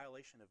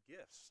compilation of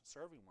gifts,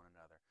 serving one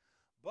another.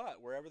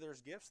 But wherever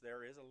there's gifts,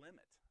 there is a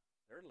limit.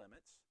 There are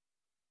limits.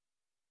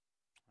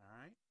 All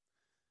right?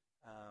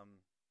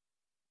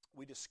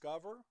 We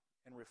discover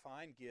and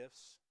refine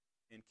gifts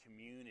in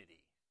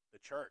community, the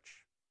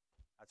church.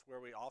 That's where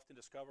we often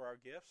discover our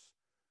gifts.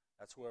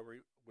 That's where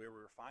we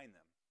refine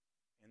them,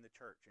 in the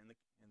church, in the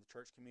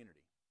church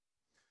community.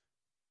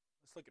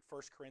 Let's look at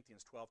 1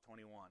 Corinthians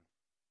 12:21.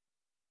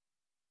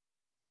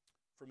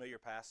 Familiar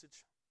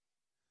passage.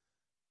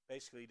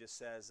 Basically, just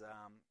says,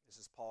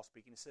 this is Paul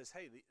speaking. He says,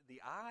 hey,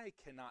 the eye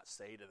cannot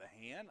say to the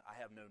hand, I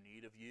have no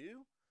need of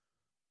you,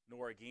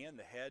 nor again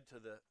the head to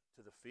the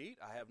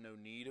feet, I have no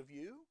need of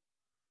you.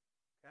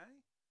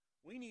 Okay?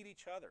 We need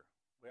each other.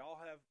 We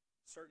all have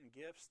certain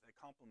gifts that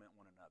complement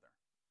one another.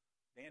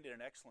 Dan did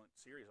an excellent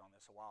series on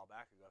this a while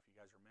back ago, if you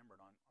guys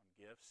remembered, on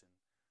gifts and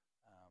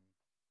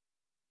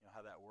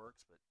how that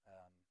works. But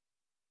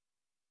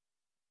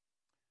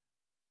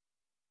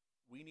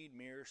we need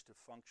mirrors to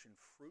function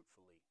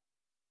fruitfully.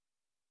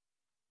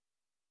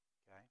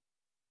 Okay?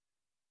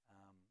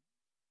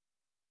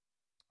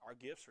 Our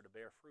gifts are to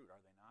bear fruit,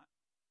 are they not?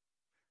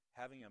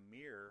 Having a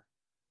mirror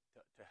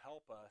to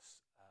help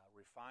us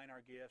refine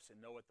our gifts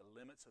and know what the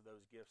limits of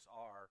those gifts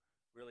are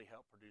really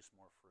help produce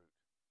more fruit.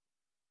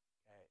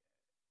 Okay?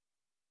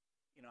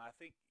 I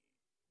think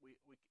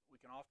we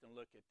can often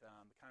look at the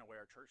kind of way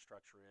our church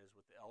structure is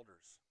with the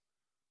elders.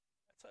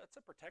 That's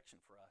a protection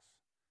for us.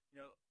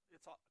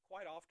 It's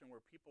quite often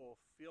where people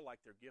feel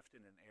like they're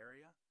gifted in an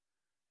area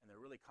and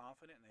they're really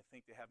confident and they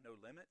think they have no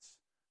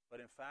limits,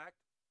 but in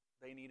fact,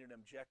 they need an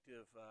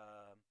objective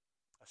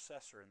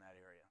assessor in that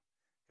area,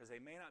 because they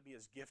may not be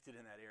as gifted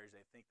in that area as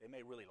they think. They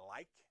may really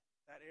like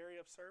that area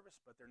of service,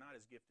 but they're not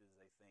as gifted as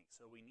they think.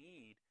 So we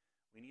need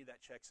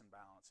that checks and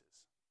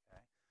balances,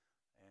 okay?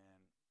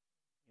 And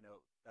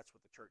that's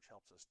what the church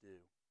helps us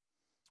do.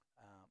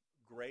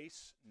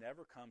 Grace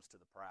never comes to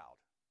the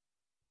proud.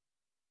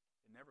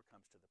 It never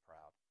comes to the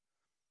proud.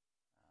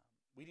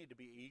 We need to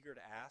be eager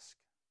to ask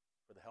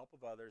for the help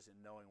of others in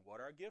knowing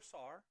what our gifts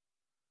are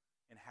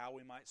and how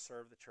we might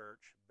serve the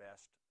church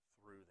best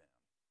through them.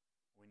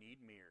 We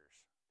need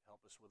mirrors to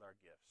help us with our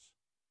gifts.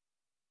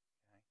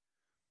 Okay?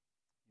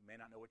 You may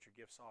not know what your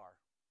gifts are.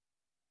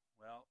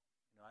 Well,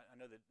 I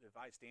know that the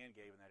advice Dan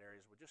gave in that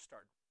area is, well, just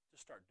start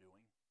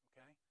doing,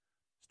 okay?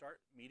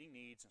 Start meeting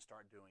needs and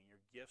start doing.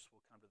 Your gifts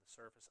will come to the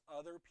surface.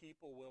 Other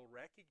people will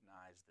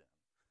recognize them.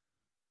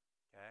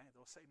 Okay?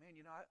 They'll say, man,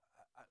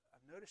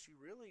 I've noticed you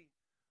really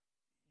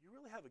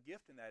have a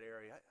gift in that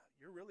area.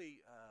 You're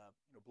really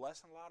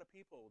blessing a lot of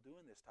people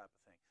doing this type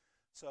of thing.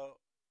 So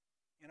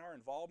in our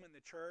involvement in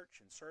the church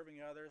and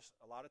serving others,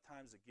 a lot of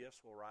times the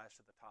gifts will rise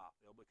to the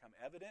top. They'll become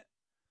evident,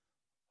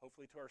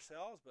 hopefully to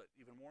ourselves, but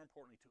even more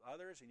importantly to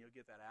others, and you'll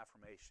get that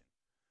affirmation.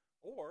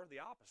 Or the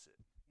opposite.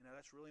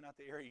 That's really not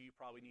the area you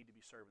probably need to be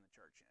serving the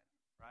church in,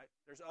 right?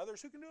 There's others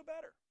who can do it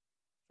better.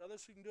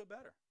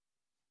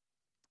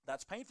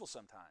 That's painful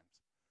sometimes,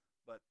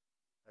 but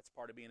that's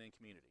part of being in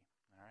community,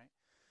 all right?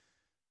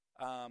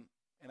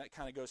 And that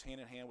kind of goes hand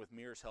in hand with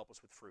mirrors help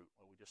us with fruit,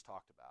 what we just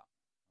talked about,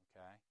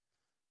 okay?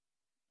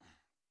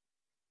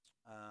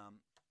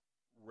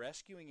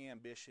 Rescuing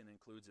ambition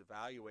includes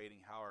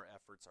evaluating how our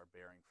efforts are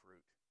bearing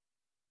fruit,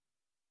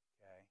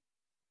 okay?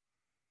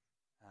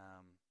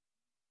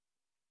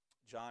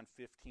 John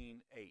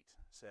 15:8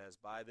 says,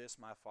 by this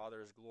my Father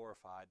is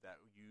glorified,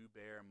 that you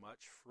bear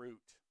much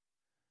fruit,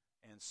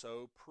 and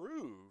so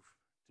prove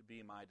to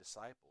be my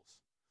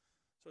disciples.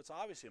 So it's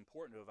obviously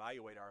important to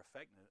evaluate our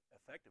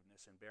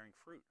effectiveness in bearing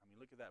fruit. I mean,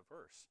 look at that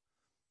verse.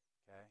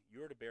 Okay,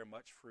 you are to bear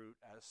much fruit,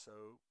 as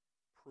so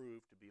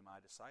prove to be my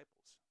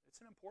disciples.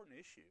 It's an important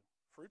issue.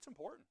 Fruit's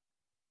important,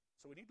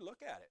 so we need to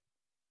look at it.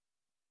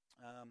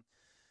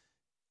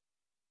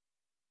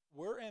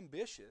 We're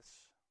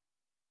ambitious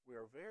we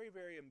are very,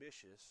 very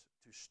ambitious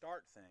to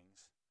start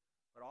things,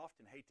 but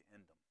often hate to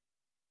end them.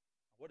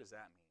 What does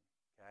that mean?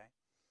 Okay.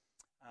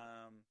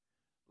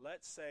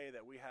 Let's say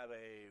that we have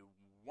a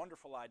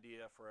wonderful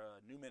idea for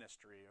a new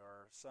ministry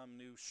or some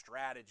new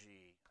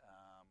strategy,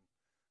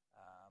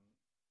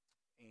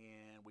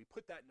 and we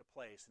put that into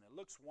place, and it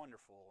looks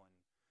wonderful,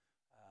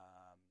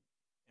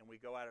 and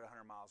we go at it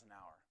 100 miles an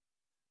hour.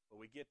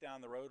 But we get down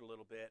the road a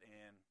little bit,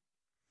 and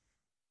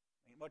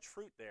ain't much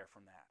fruit there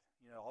from that.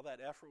 All that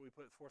effort we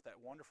put forth,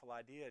 that wonderful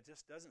idea,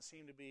 just doesn't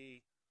seem to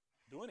be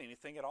doing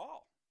anything at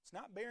all. It's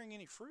not bearing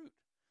any fruit.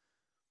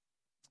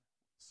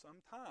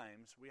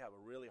 Sometimes we have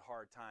a really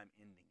hard time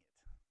ending it.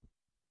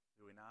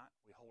 Do we not?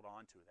 We hold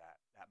on to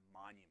that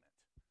monument.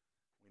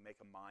 We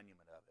make a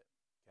monument of it.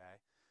 Okay?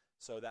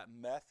 So that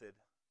method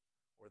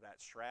or that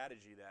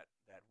strategy that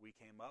we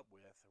came up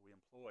with or we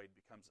employed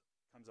becomes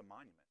a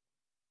monument.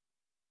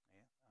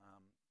 Yeah?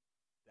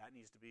 That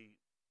needs to be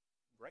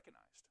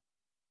recognized.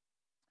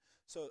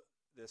 So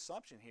the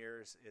assumption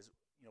here is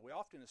we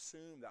often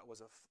assume that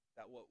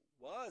what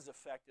was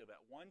effective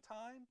at one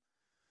time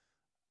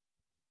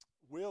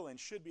will and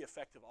should be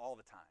effective all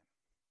the time.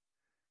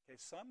 Okay,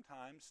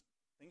 sometimes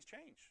things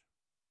change.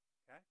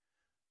 Okay,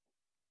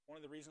 one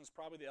of the reasons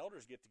probably the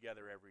elders get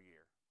together every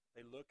year.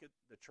 They look at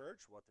the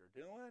church, what they're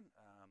doing.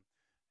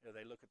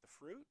 They look at the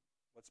fruit,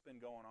 what's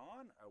been going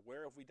on,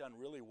 where have we done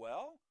really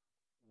well,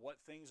 what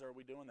things are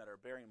we doing that are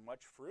bearing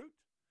much fruit,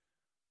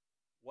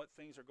 what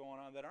things are going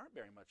on that aren't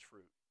bearing much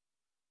fruit.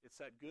 It's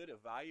that good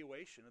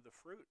evaluation of the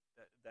fruit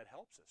that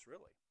helps us,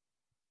 really.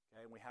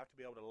 Okay, and we have to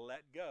be able to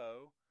let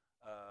go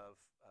of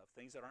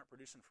things that aren't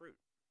producing fruit.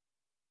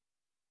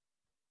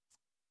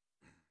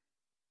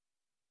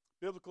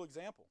 Biblical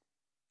example,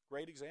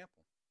 great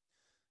example.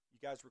 You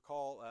guys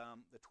recall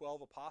the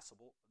 12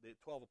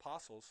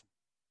 apostles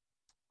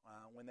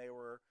when they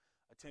were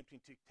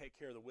attempting to take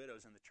care of the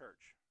widows in the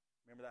church.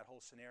 Remember that whole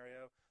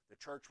scenario? The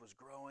church was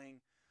growing,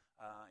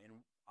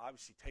 and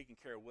obviously taking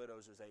care of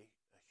widows is a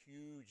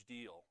huge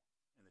deal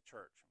in the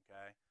church.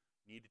 Okay,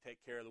 you need to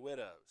take care of the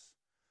widows,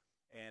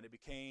 and it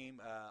became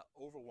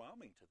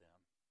overwhelming to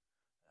them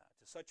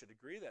to such a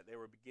degree that they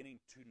were beginning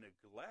to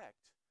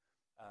neglect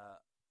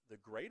the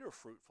greater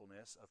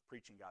fruitfulness of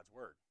preaching God's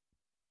word.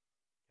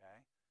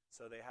 Okay,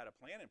 so they had a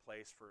plan in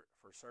place for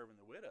serving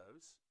the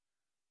widows.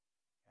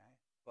 Okay,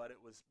 but it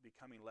was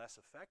becoming less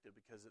effective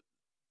because it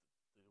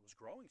was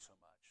growing so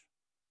much.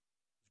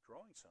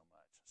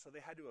 So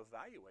they had to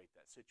evaluate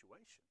that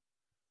situation.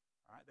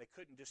 All right, they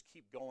couldn't just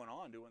keep going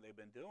on doing what they've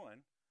been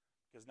doing,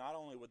 because not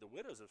only would the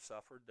widows have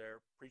suffered,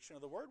 their preaching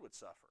of the word would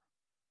suffer.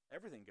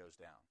 Everything goes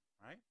down,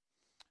 right?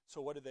 So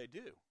what did they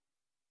do?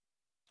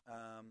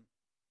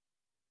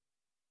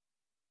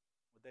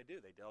 What did they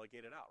do? They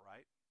delegated out,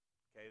 right?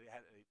 Okay,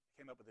 they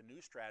came up with a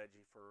new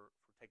strategy for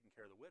taking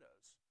care of the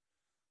widows.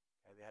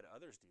 Okay, they had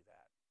others do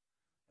that.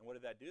 And what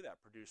did that do? That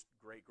produced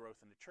great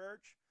growth in the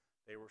church.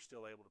 They were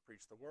still able to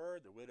preach the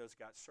word. The widows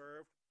got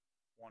served.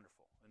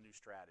 Wonderful, a new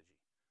strategy.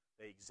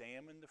 They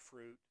examined the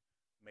fruit,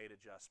 made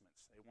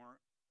adjustments. They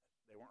weren't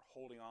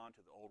holding on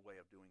to the old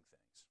way of doing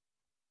things.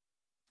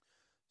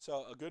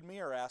 So a good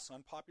mirror asks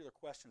unpopular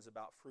questions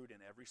about fruit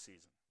in every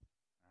season.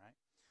 All right?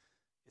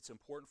 It's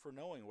important for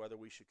knowing whether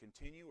we should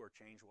continue or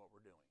change what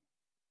we're doing,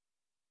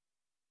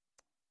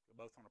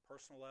 both on a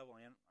personal level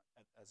and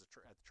at the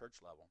church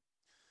level.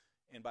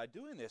 And by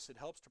doing this, it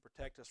helps to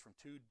protect us from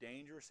two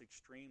dangerous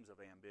extremes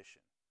of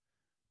ambition.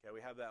 Okay, we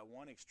have that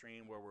one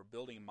extreme where we're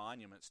building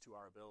monuments to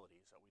our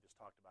abilities that we just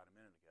talked about a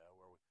minute ago,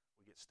 where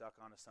we get stuck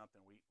onto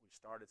something, we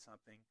started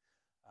something,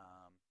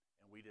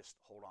 and we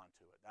just hold on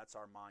to it. That's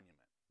our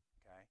monument.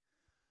 Okay,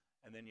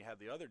 and then you have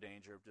the other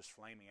danger of just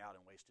flaming out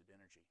in wasted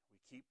energy.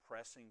 We keep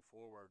pressing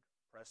forward,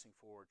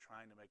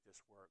 trying to make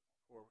this work,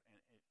 and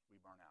we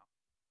burn out.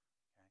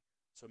 Okay,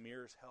 so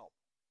mirrors help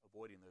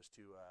avoiding those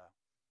two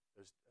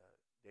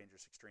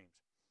dangerous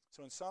extremes.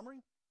 So in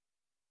summary,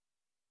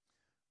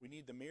 we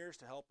need the mirrors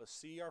to help us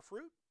see our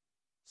fruit,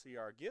 see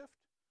our gift,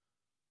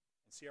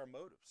 and see our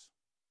motives.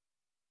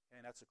 Okay,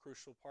 and that's a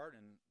crucial part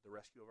in the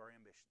rescue of our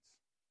ambitions.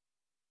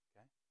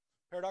 Okay,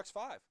 Paradox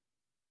 5.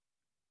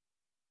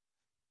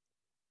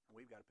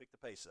 We've got to pick the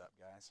pace up,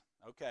 guys.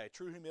 Okay,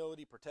 true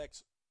humility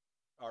promotes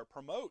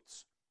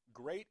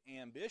great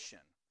ambition.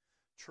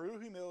 True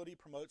humility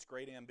promotes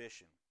great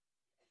ambition.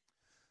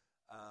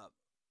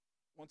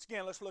 Once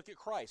again, let's look at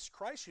Christ.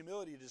 Christ's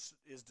humility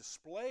is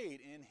displayed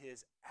in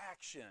his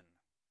action.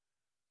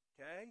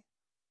 Okay?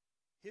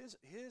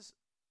 His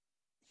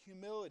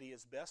humility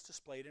is best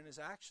displayed in his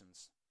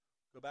actions.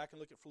 Go back and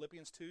look at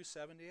Philippians 2,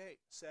 7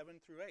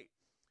 through 8.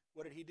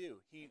 What did he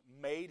do? He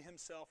made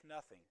himself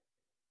nothing.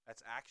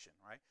 That's action,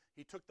 right?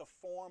 He took the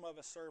form of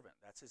a servant.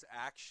 That's his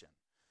action.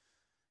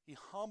 He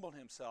humbled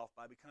himself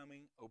by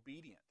becoming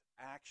obedient.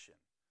 Action.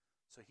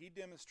 So he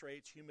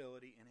demonstrates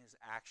humility in his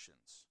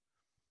actions.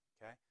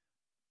 Okay?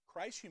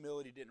 Christ's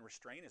humility didn't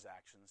restrain his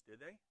actions, did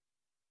they?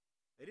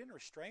 They didn't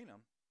restrain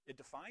him. It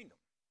defined him.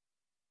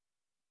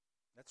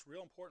 That's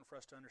real important for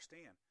us to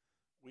understand.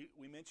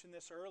 We mentioned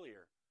this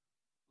earlier.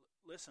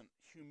 Listen,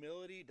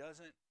 humility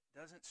doesn't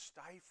doesn't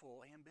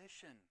stifle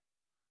ambition.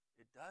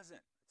 It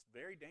doesn't. It's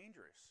very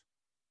dangerous.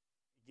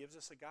 It gives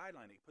us a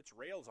guideline. It puts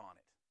rails on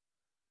it.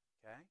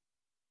 Okay?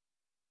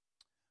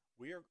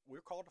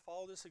 We're called to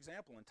follow this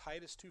example. In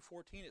Titus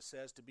 2:14 it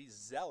says to be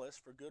zealous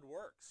for good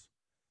works.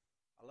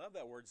 I love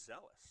that word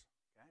zealous.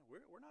 Okay?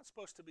 We're not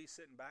supposed to be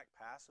sitting back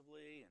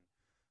passively,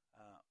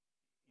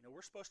 and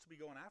we're supposed to be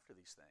going after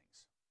these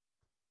things.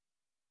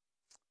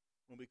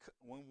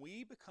 When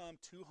we become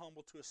too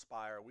humble to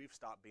aspire, we've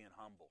stopped being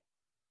humble.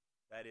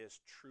 That is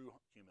true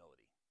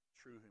humility.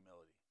 True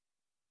humility.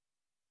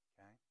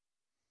 Okay?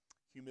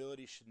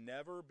 Humility should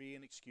never be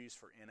an excuse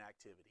for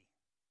inactivity.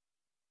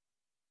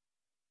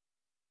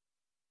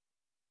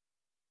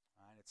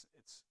 All right?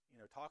 It's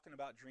talking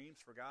about dreams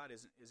for God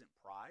isn't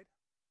pride.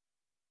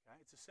 Okay?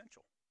 It's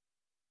essential.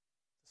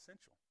 It's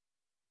essential.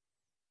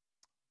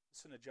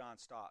 Listen to John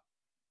Stott.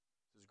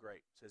 This is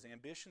great. It says,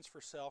 ambitions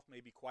for self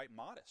may be quite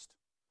modest.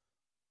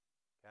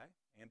 Okay?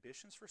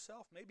 Ambitions for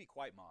self may be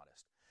quite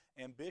modest.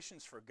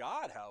 Ambitions for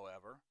God,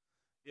 however,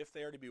 if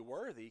they are to be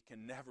worthy,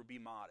 can never be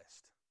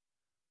modest.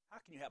 How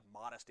can you have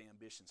modest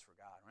ambitions for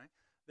God, right?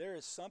 There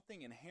is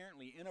something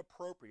inherently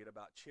inappropriate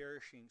about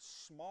cherishing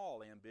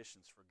small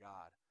ambitions for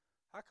God.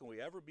 How can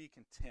we ever be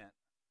content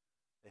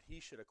that He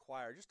should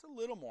acquire just a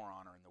little more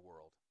honor in the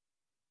world?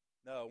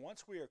 No,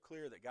 once we are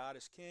clear that God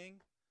is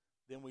King,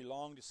 then we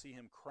long to see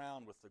Him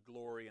crowned with the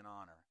glory and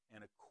honor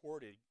and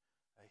accorded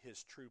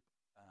His true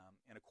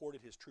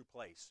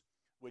place,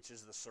 which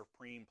is the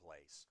supreme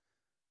place.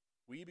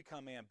 We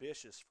become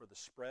ambitious for the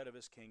spread of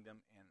His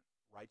kingdom and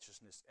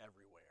righteousness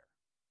everywhere.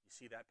 You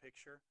see that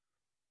picture?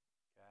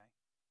 Okay.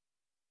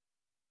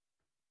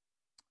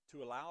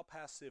 To allow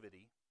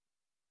passivity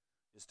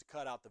is to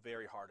cut out the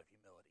very heart of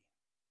humility.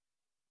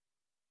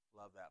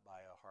 Love that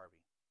by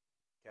Harvey.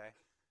 Okay?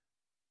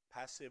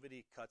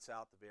 Passivity cuts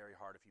out the very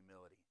heart of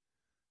humility.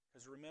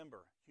 Because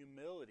remember,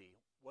 humility,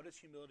 what does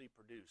humility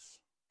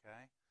produce?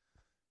 Okay?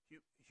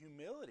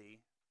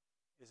 Humility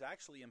is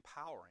actually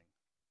empowering.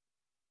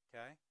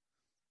 Okay?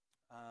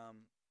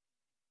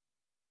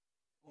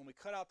 When we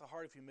cut out the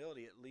heart of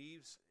humility, it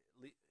leaves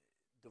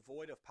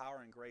devoid of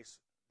power and grace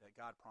that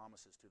God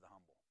promises to the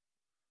humble.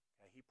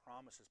 Okay? He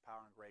promises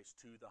power and grace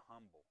to the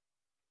humble.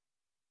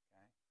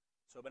 Okay?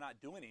 So by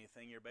not doing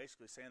anything, you're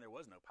basically saying there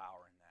was no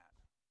power in that.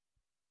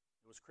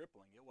 It was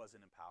crippling. It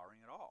wasn't empowering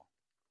at all.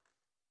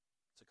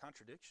 It's a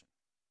contradiction.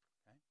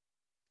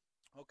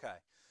 Okay.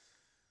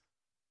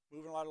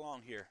 Moving right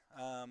along here.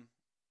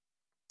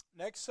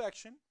 Next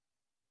section,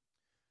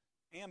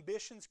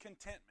 ambitions,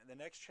 contentment, the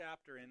next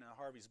chapter in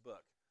Harvey's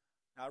book.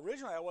 Now,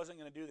 originally I wasn't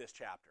going to do this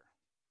chapter.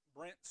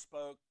 Brent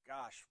spoke,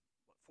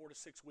 4 to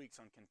 6 weeks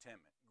on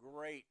contentment.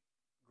 Great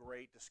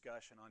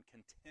discussion on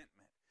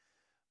contentment.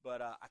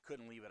 But I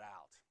couldn't leave it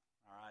out.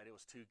 All right, it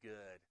was too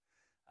good.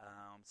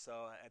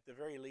 So at the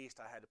very least,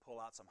 I had to pull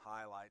out some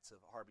highlights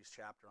of Harvey's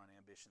chapter on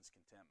ambitions,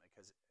 contentment,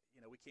 because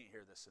we can't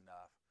hear this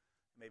enough.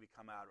 Maybe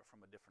come at it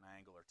from a different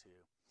angle or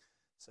two.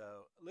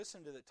 So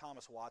listen to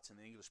Thomas Watson,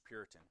 the English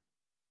Puritan.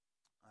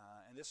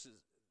 And this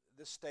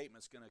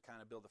statement's going to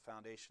kind of build the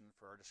foundation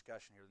for our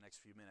discussion here the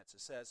next few minutes. It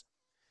says,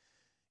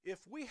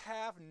 if we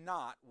have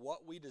not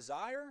what we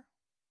desire,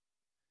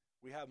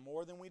 we have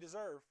more than we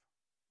deserve.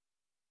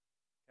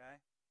 Okay?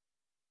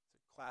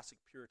 It's a classic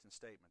Puritan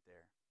statement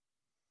there.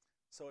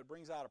 So it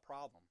brings out a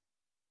problem.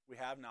 We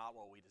have not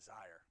what we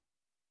desire.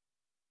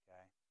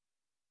 Okay?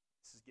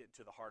 This is getting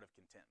to the heart of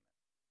contentment.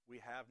 We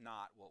have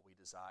not what we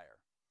desire.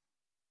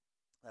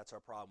 That's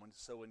our problem.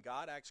 So when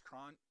God acts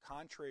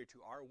contrary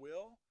to our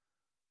will,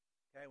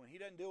 okay, when He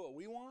doesn't do what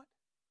we want,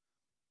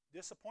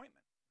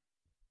 disappointment.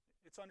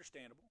 It's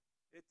understandable.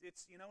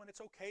 It's and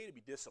it's okay to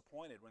be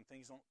disappointed when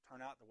things don't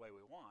turn out the way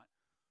we want.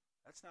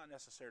 That's not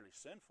necessarily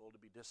sinful to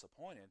be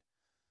disappointed.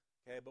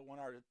 Okay, but when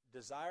our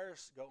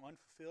desires go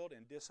unfulfilled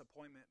and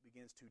disappointment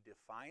begins to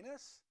define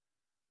us,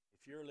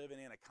 if you're living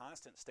in a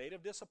constant state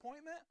of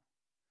disappointment,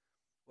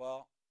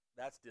 well,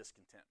 that's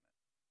discontentment.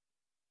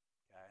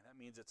 Okay, that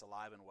means it's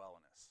alive and well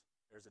in us.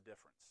 There's a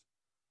difference.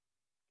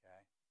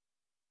 Okay,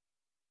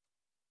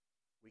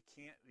 we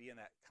can't be in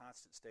that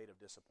constant state of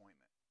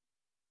disappointment.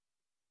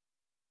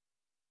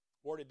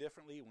 Worded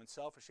differently, when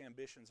selfish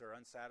ambitions are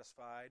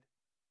unsatisfied,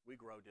 we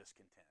grow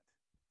discontent.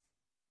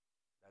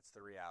 That's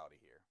the reality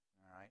here.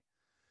 All right.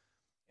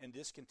 And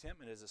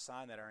discontentment is a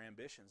sign that our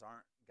ambitions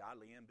aren't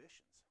godly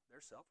ambitions.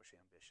 They're selfish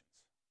ambitions.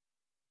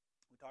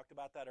 We talked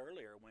about that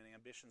earlier when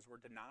ambitions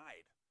were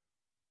denied.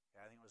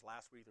 Okay, I think it was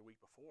last week or the week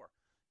before.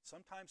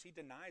 Sometimes He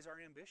denies our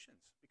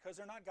ambitions because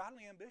they're not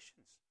godly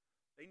ambitions.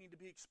 They need to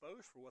be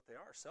exposed for what they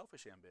are,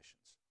 selfish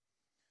ambitions.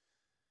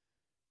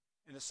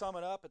 And to sum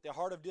it up, at the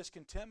heart of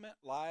discontentment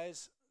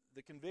lies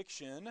the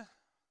conviction.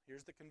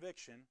 Here's the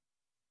conviction.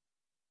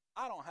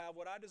 I don't have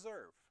what I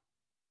deserve.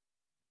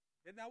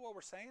 Isn't that what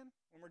we're saying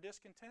when we're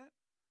discontent?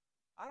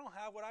 I don't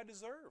have what I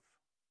deserve.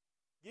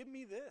 Give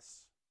me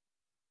this.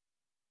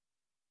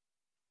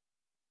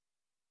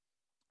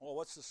 Well,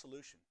 what's the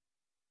solution?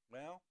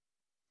 Well,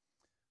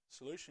 the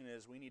solution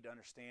is we need to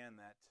understand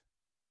that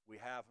we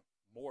have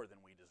more than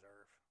we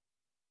deserve.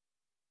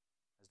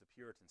 as the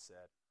Puritans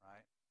said,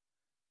 right?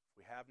 If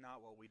we have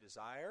not what we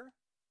desire,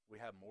 we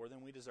have more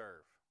than we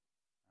deserve.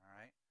 All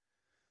right?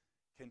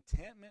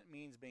 Contentment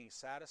means being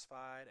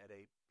satisfied at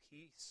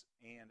peace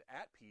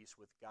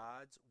with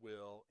God's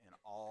will in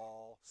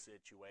all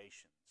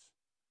situations.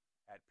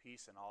 At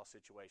peace in all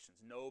situations.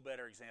 No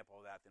better example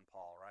of that than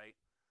Paul, right?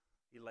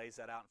 He lays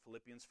that out in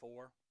Philippians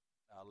 4,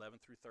 11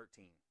 through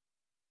 13.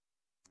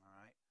 All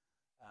right?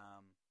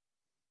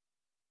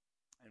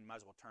 And might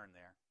as well turn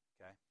there,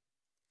 okay?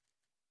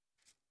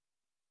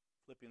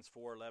 Philippians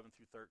 4, 11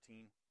 through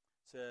 13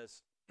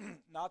 says,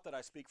 "Not that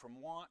I speak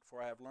from want,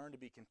 for I have learned to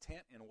be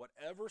content in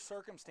whatever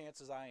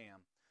circumstances I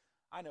am.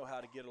 I know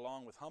how to get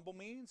along with humble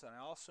means, and I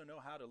also know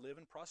how to live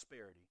in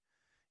prosperity.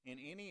 In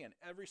any and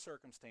every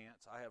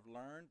circumstance, I have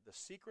learned the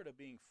secret of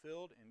being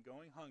filled and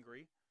going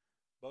hungry,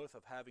 both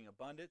of having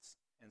abundance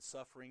and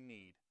suffering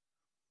need.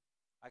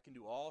 I can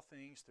do all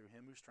things through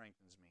him who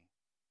strengthens me."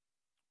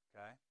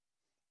 Okay?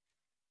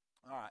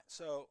 All right,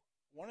 so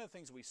one of the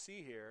things we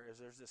see here is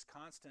there's this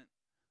constant,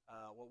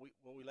 what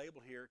we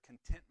labeled here,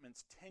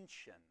 contentment's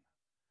tension.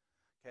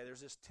 Okay, there's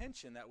this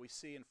tension that we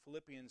see in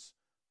Philippians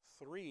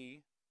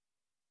 3,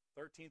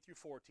 13 through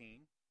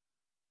 14.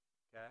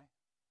 Okay,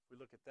 if we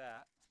look at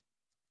that,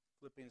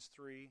 Philippians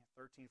 3,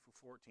 13 through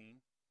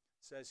 14,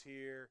 says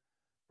here,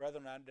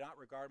 "Brethren, I do not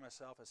regard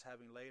myself as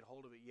having laid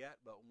hold of it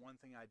yet, but one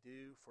thing I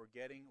do,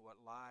 forgetting what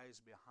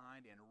lies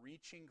behind and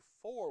reaching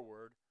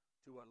forward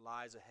to what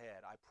lies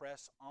ahead. I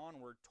press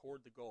onward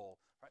toward the goal."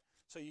 Right?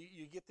 So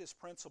you get this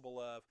principle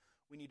of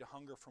we need to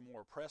hunger for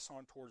more. Press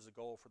on towards the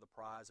goal for the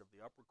prize of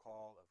the upward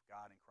call of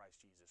God in Christ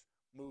Jesus.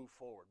 Move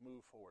forward,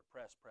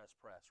 press,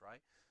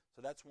 right?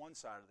 So that's one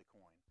side of the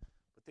coin.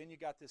 But then you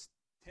got this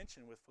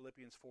tension with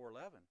Philippians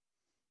 4:11.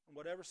 In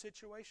whatever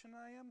situation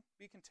I am,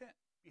 be content.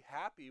 Be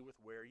happy with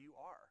where you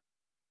are.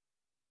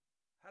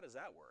 How does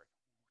that work?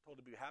 We're told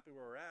to be happy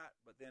where we're at,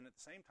 but then at the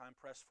same time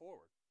press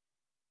forward.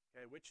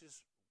 Okay, which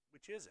is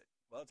it?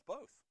 Well, it's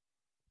both.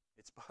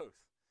 It's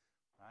both,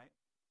 right?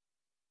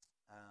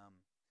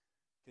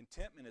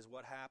 Contentment is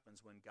what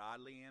happens when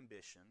godly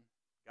ambition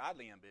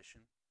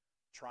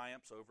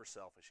triumphs over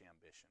selfish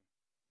ambition.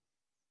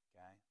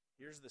 Okay?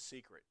 Here's the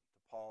secret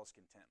to Paul's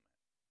contentment.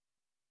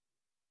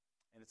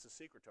 And it's a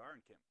secret to our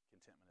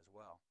contentment as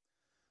well.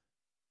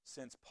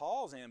 Since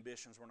Paul's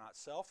ambitions were not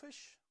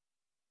selfish,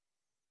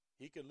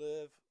 he could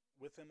live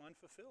with them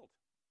unfulfilled.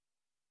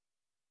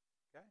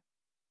 Okay?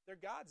 They're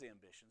God's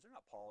ambitions. They're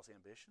not Paul's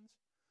ambitions.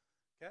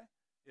 Okay?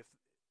 If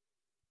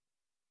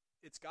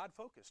it's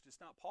God-focused, it's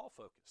not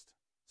Paul-focused.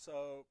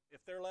 So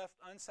if they're left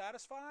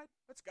unsatisfied,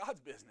 that's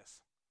God's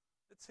business.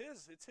 It's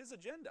his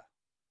agenda.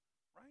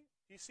 Right?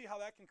 Do you see how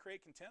that can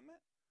create contentment?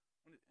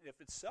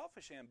 If it's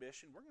selfish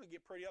ambition, we're going to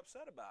get pretty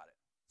upset about it.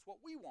 It's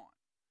what we want.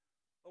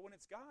 But when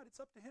it's God, it's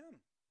up to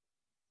him.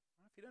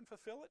 If he doesn't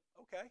fulfill it,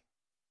 okay.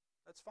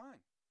 That's fine.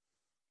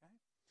 Okay?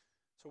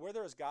 So where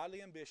there is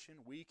godly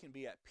ambition, we can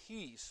be at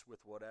peace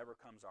with whatever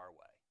comes our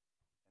way.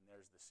 And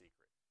there's the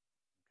secret.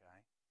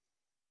 Okay?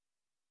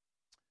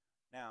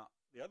 Now,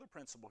 the other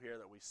principle here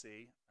that we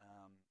see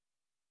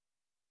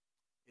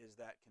is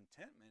that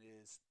contentment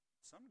is,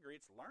 to some degree,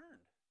 it's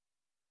learned.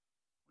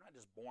 We're not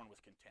just born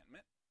with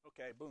contentment.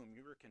 Okay, boom,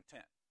 you were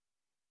content.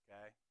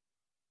 Okay?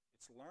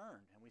 It's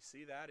learned, and we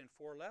see that in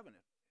 4:11.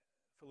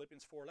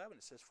 Philippians 4:11,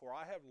 it says, "For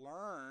I have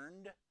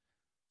learned,"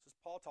 this is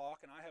Paul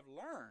talking, "I have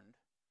learned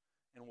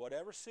in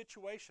whatever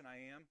situation I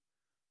am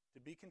to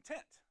be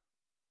content."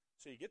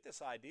 So you get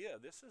this idea,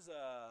 this is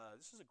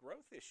a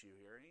growth issue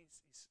here, and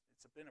it's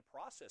been a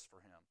process for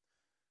him.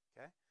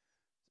 Okay?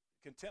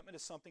 Contentment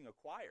is something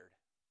acquired.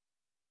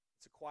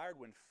 It's acquired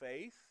when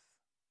faith,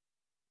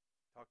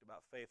 talked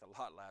about faith a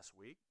lot last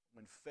week,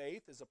 when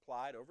faith is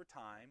applied over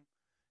time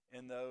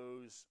in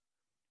those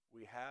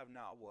we have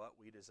not what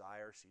we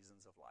desire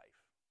seasons of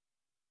life.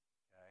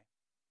 Okay?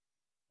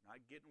 We're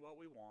not getting what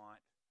we want.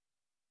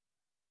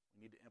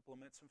 We need to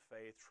implement some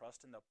faith,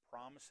 trust in the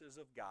promises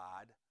of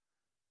God.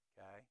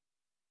 Okay?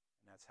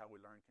 And that's how we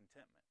learn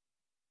contentment.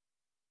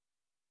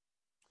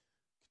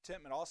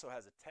 Contentment also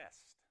has a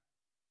test.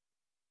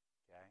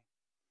 Okay?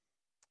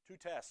 Two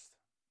tests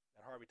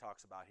that Harvey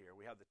talks about here.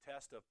 We have the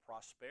test of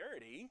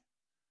prosperity.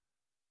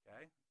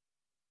 Okay?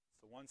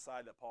 It's the one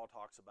side that Paul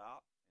talks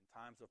about in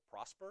times of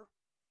prosper.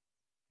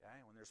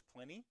 Okay? When there's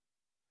plenty.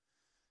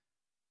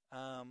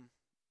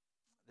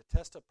 The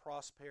test of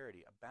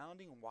prosperity,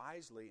 abounding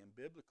wisely and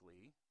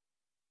biblically,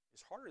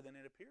 is harder than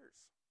it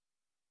appears.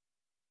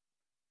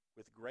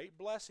 With great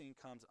blessing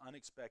comes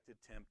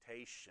unexpected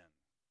temptation.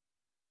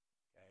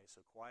 Okay,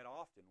 so quite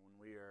often when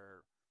we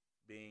are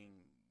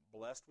being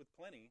blessed with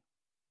plenty,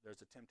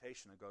 there's a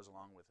temptation that goes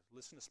along with it.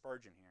 Listen to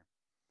Spurgeon here.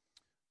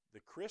 The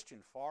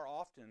Christian far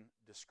often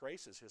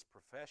disgraces his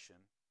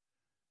profession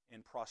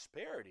in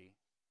prosperity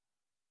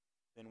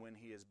than when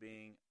he is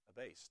being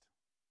abased.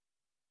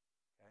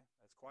 Okay,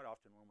 that's quite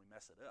often when we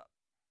mess it up.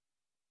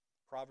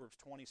 Proverbs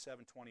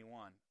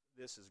 27:21.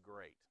 This is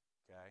great.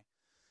 Okay,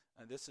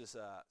 and this is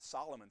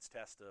Solomon's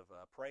test of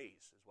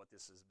praise, is what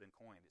this has been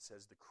coined. It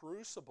says, "The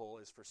crucible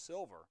is for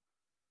silver,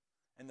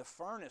 and the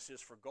furnace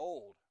is for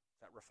gold."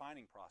 that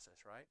refining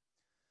process, right?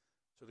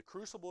 So the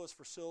crucible is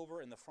for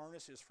silver and the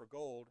furnace is for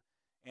gold,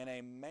 and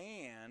a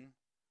man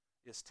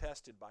is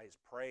tested by his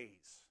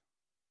praise.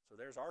 So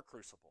there's our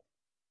crucible,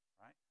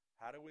 right?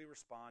 How do we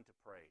respond to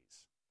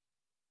praise?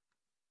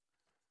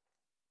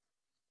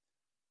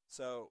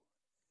 So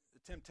the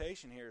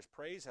temptation here is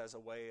praise has a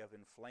way of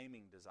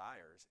inflaming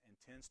desires and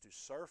tends to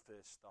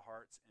surface the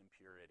heart's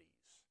impurities.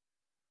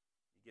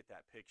 You get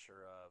that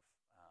picture of,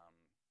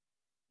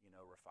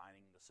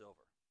 refining the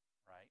silver,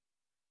 right?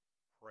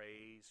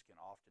 Praise can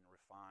often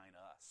refine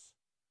us,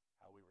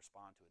 how we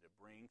respond to it. It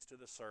brings to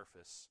the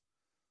surface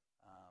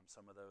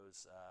some of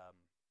those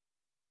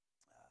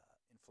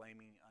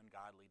inflaming,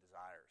 ungodly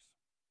desires.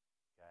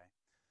 Okay?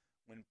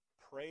 When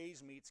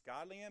praise meets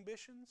godly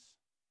ambitions,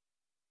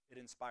 it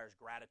inspires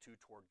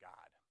gratitude toward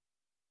God.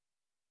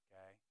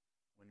 Okay?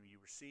 When you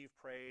receive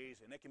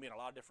praise, and it can be in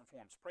a lot of different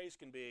forms. Praise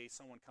can be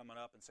someone coming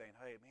up and saying,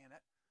 hey, man,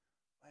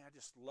 I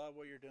just love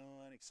what you're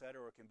doing, etc.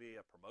 Or it can be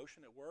a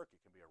promotion at work. It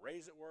can be a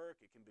raise at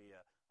work. It can be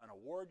an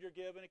award you're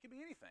given. It can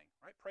be anything,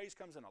 right? Praise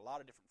comes in a lot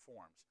of different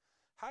forms.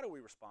 How do we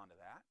respond to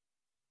that?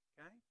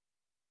 Okay?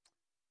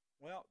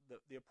 Well,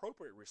 the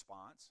appropriate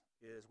response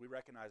is we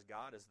recognize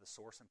God as the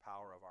source and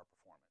power of our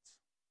performance.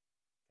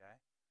 Okay?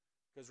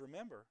 Because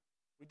remember,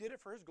 we did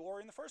it for His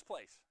glory in the first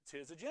place. It's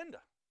His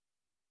agenda.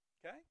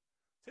 Okay?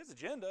 It's His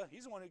agenda.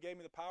 He's the one who gave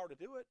me the power to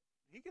do it.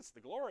 He gets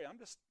the glory. I'm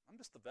just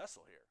the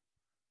vessel here.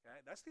 Okay?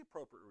 That's the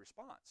appropriate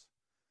response.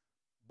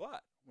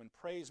 But when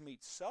praise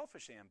meets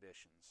selfish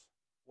ambitions,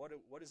 what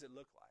does it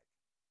look like?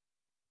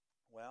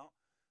 Well,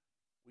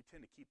 we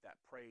tend to keep that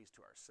praise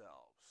to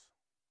ourselves.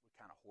 We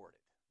kind of hoard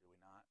it, do we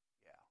not?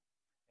 Yeah.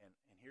 And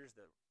here's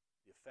the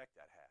effect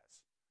that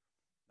has.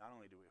 Not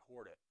only do we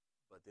hoard it,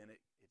 but then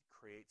it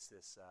creates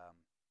this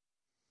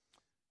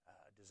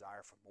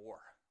desire for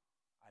more.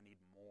 I need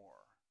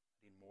more.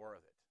 I need more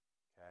of it.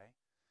 Okay?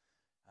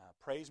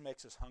 Praise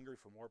makes us hungry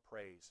for more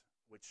praise,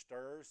 which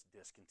stirs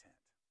discontent.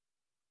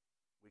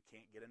 We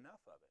can't get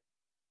enough of it.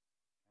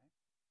 Okay?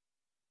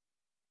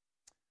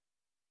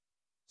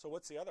 So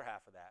what's the other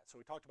half of that? So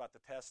we talked about the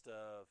test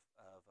of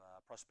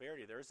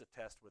prosperity. There is a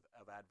test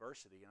of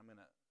adversity. I'm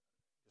going to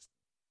just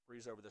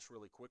breeze over this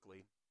really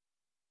quickly.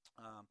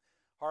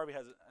 Harvey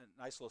has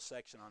a nice little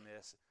section on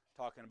this,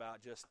 talking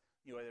about just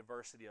the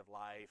adversity of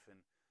life, and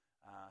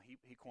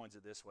he coins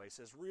it this way. He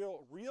says,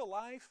 real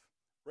life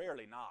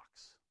rarely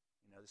knocks.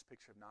 This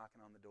picture of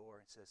knocking on the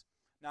door. It says,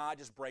 it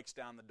just breaks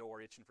down the door,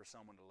 itching for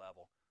someone to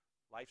level.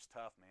 Life's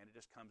tough, man. It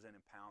just comes in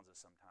and pounds us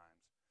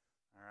sometimes.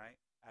 All right?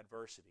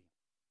 Adversity.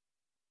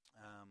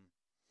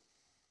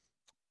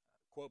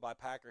 Quote by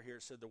Packer here,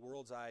 said, the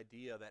world's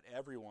idea that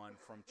everyone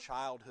from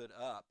childhood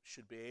up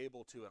should be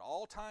able to at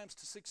all times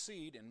to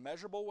succeed in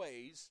measurable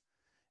ways,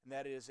 and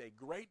that it is a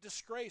great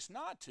disgrace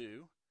not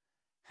to,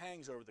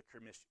 hangs over the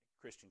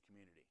Christian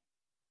community.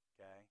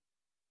 Okay?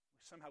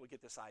 Somehow we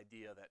get this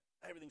idea that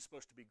everything's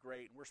supposed to be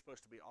great and we're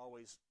supposed to be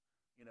always,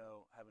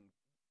 having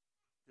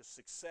just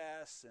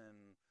success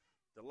and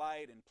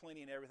delight and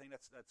plenty and everything.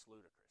 That's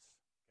ludicrous,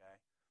 okay?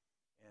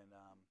 And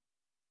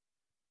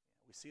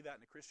we see that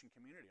in the Christian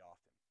community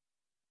often.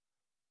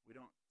 We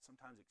don't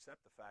sometimes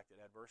accept the fact that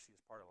adversity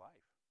is part of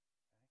life.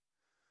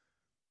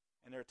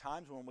 Okay? And there are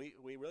times when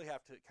we really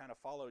have to kind of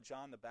follow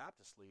John the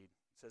Baptist's lead.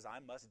 It says, I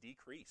must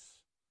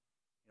decrease.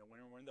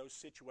 When we're in those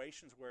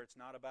situations where it's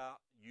not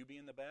about you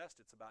being the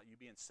best, it's about you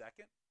being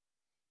second,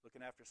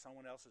 looking after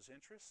someone else's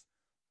interests,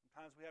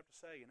 sometimes we have to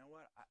say, you know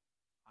what,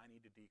 I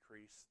need to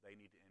decrease, they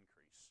need to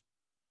increase.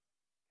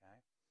 Okay?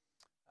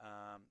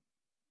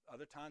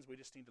 Other times we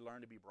just need to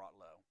learn to be brought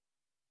low.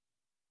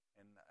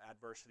 And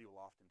adversity will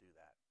often do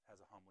that. It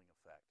has a humbling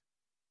effect.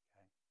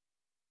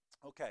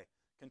 Okay,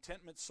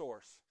 contentment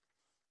source.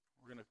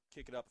 We're going to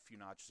kick it up a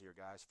few notches here,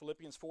 guys.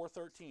 Philippians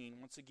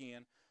 4:13, once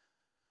again.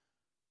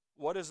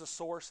 What is the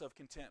source of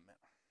contentment?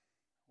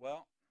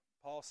 Well,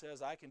 Paul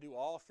says, I can do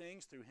all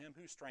things through Him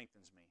who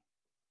strengthens me.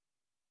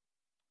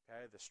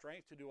 Okay, the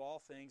strength to do all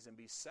things and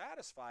be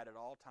satisfied at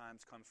all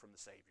times comes from the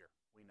Savior.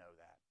 We know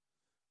that.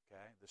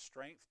 Okay, the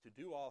strength to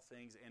do all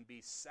things and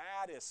be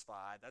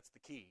satisfied, that's the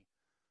key.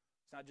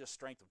 It's not just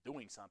strength of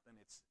doing something,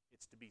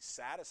 it's to be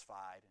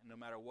satisfied, and no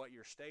matter what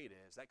your state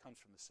is, that comes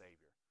from the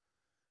Savior.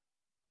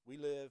 We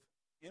live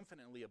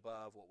infinitely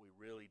above what we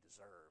really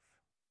deserve.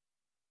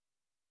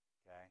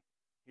 Okay?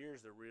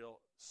 Here's the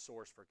real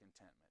source for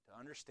contentment. To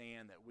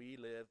understand that we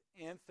live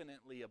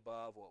infinitely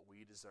above what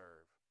we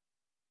deserve.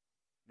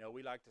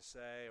 We like to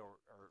say, or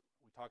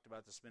we talked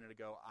about this a minute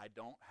ago, I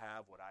don't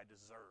have what I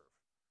deserve.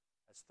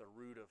 That's the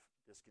root of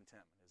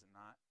discontentment, is it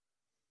not?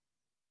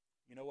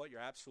 You know what?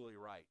 You're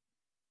absolutely right.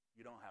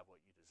 You don't have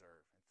what you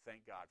deserve. And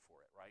thank God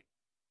for it, right?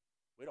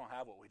 We don't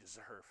have what we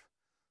deserve.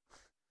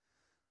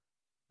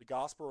 The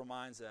gospel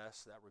reminds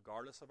us that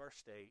regardless of our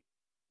state,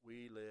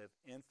 we live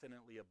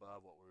infinitely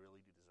above what we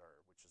really do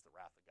deserve, which is the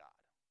wrath of God.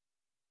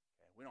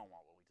 Okay? We don't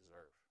want what we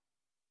deserve.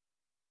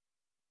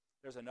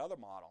 There's another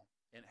model,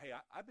 and hey,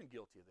 I've been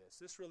guilty of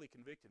this. This really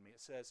convicted me.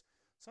 It says,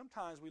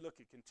 sometimes we look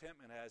at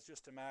contentment as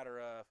just a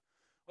matter of,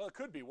 well, it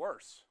could be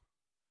worse.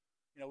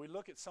 We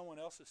look at someone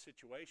else's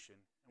situation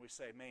and we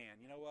say, man,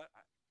 you know what?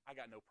 I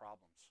got no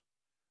problems.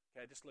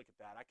 Okay, just look at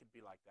that. I could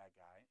be like that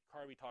guy.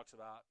 Carvey talks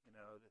about,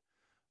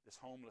 this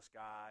homeless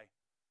guy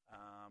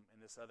and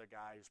this other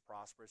guy who's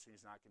prosperous and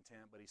he's not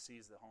content, but he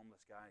sees the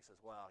homeless guy and he says,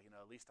 well,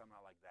 at least I'm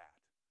not like that.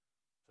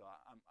 So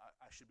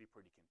I should be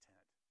pretty content.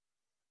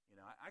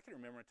 I can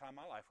remember a time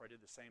in my life where I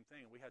did the same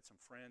thing. We had some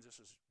friends,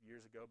 this was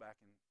years ago back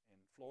in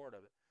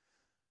Florida,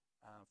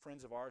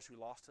 friends of ours who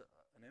lost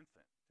an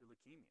infant to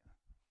leukemia.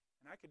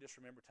 And I could just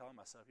remember telling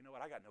myself, you know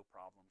what, I got no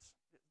problems.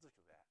 Look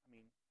at that.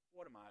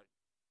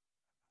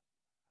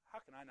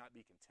 How can I not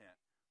be content?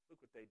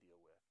 Look what they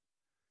deal with.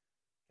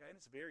 Okay, and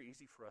it's very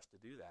easy for us to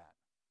do that.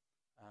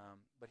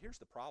 But here's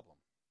the problem.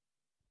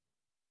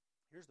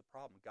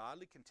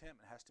 Godly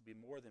contentment has to be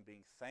more than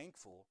being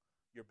thankful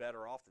you're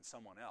better off than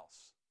someone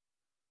else.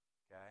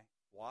 Okay,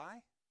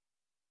 why?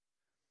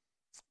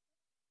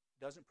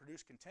 Doesn't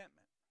produce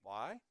contentment.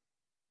 Why?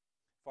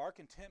 If our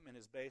contentment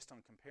is based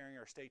on comparing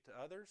our state to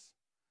others,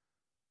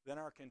 then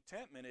our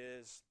contentment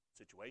is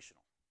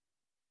situational.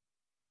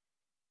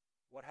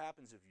 What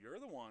happens if you're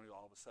the one who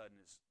all of a sudden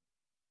is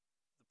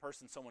the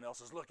person someone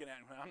else is looking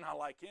at and I'm not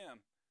like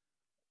him?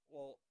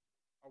 Well,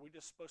 are we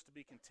just supposed to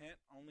be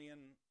content only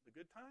in the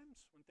good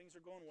times when things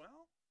are going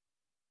well?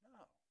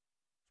 No.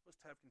 We're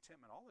supposed to have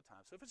contentment all the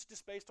time. So if it's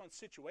just based on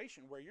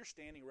situation where you're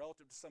standing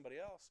relative to somebody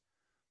else,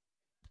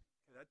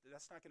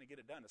 that's not going to get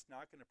it done. It's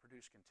not going to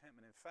produce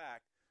contentment. In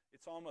fact,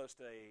 it's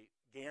almost a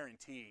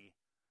guarantee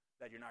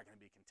that you're not going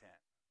to be content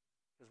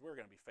because we're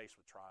going to be faced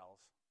with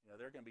trials.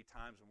 There are going to be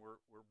times when we're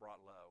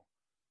brought low.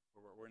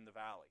 We're in the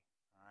valley,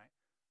 all right?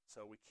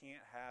 So we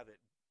can't have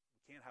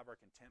our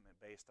contentment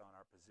based on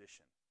our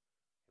position,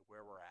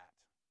 where we're at.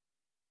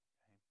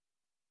 Okay?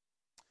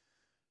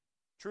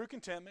 True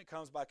contentment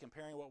comes by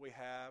comparing what we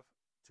have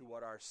to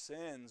what our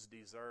sins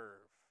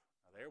deserve.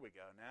 Now, there we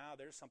go. Now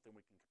there's something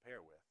we can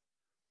compare with.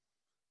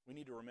 We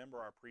need to remember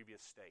our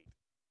previous state.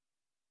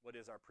 What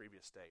is our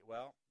previous state?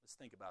 Well, let's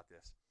think about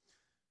this.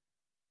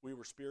 We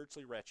were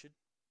spiritually wretched.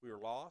 We were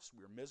lost.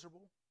 We were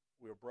miserable.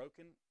 We were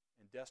broken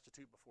and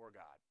destitute before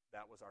God.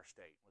 That was our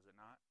state, was it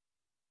not?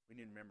 We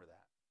need to remember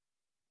that.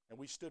 And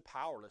we stood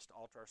powerless to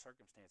alter our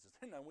circumstances.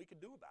 There's nothing we could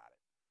do about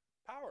it.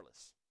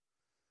 Powerless.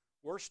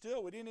 Worse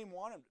still, we didn't even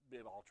want it to be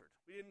altered.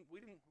 We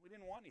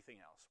didn't want anything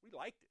else. We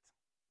liked it.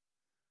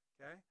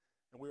 Okay?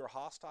 And we were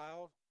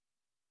hostile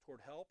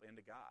toward help and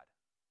to God.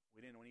 We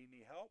didn't need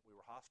any help. We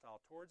were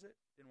hostile towards it.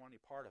 Didn't want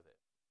any part of it.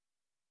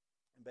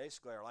 And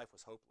basically our life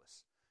was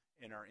hopeless.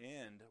 And our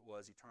end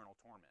was eternal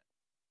torment.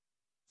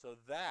 So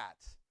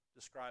that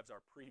describes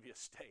our previous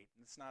state.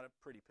 And it's not a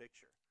pretty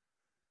picture.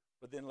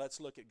 But then let's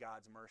look at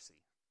God's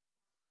mercy.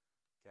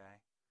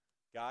 Okay?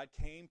 God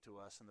came to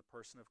us in the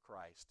person of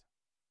Christ.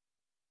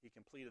 He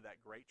completed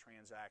that great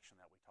transaction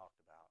that we talked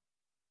about.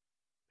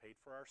 Paid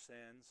for our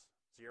sins,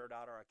 zeroed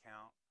out our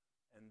account,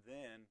 and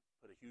then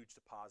put a huge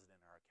deposit in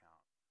our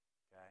account.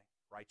 Okay?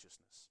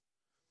 Righteousness.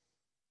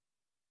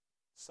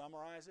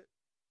 Summarize it,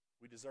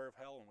 we deserve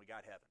hell and we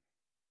got heaven.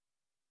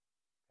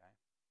 Okay?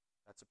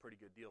 That's a pretty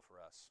good deal for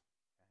us. Okay?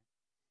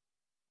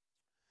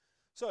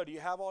 So, do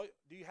you have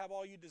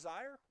all you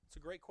desire? It's a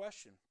great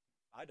question.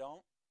 I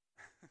don't.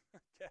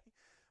 Okay?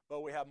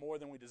 But we have more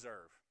than we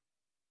deserve.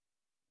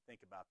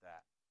 Think about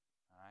that.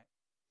 All right?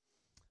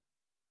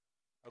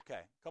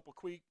 Okay, a couple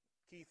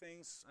key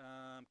things.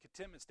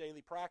 Contentment's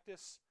daily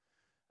practice.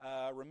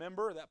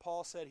 Remember that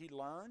Paul said he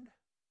learned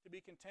to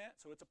be content,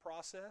 so it's a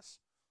process.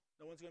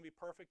 No one's going to be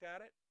perfect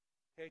at it.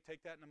 Okay,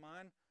 take that into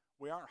mind.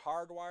 We aren't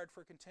hardwired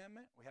for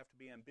contentment. We have to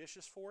be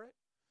ambitious for it.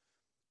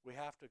 We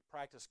have to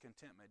practice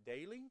contentment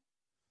daily.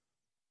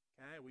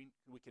 Okay,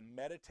 we can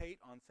meditate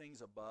on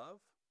things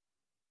above.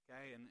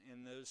 Okay, and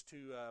in those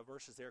two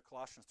verses there,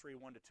 Colossians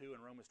 3:1-2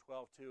 and Romans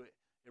 12:2,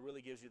 it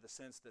really gives you the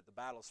sense that the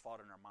battle is fought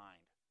in our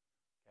mind.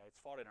 Okay, it's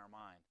fought in our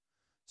mind.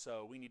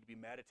 So we need to be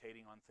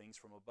meditating on things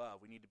from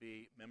above. We need to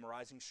be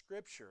memorizing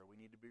Scripture. We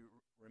need to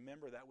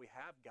remember that we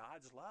have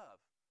God's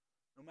love.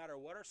 No matter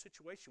what our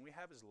situation, we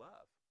have His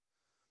love.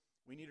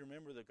 We need to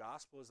remember the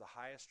gospel is the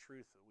highest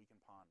truth that we can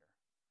ponder.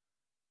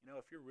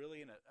 If you're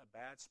really in a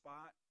bad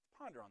spot,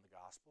 ponder on the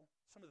gospel.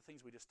 Some of the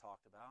things we just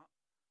talked about.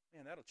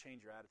 Man, that'll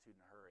change your attitude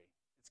in a hurry.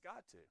 It's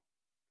got to.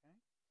 Okay?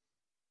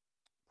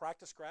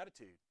 Practice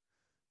gratitude.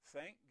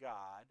 Thank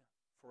God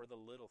for the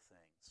little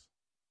things.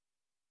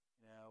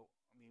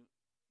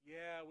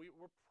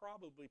 We're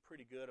probably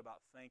pretty good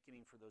about thanking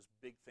Him for those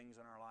big things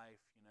in our life,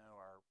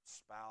 our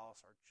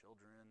spouse, our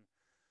children,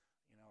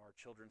 our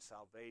children's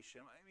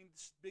salvation.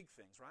 It's big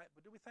things, right?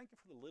 But do we thank Him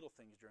for the little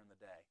things during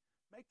the day?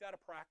 Make that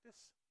a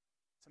practice.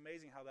 It's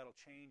amazing how that'll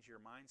change your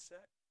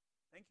mindset.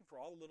 Thank Him for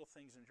all the little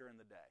things during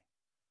the day,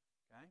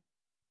 okay?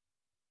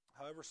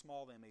 However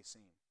small they may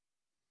seem.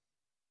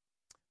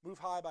 Move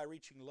high by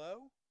reaching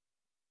low.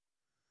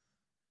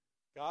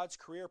 God's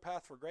career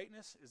path for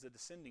greatness is a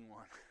descending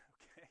one.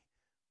 Okay,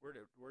 we're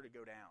to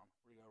go down.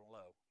 We're to go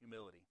low.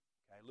 Humility.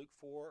 Okay, Luke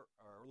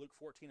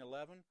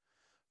 14:11.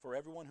 For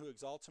everyone who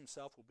exalts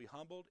himself will be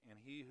humbled, and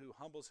he who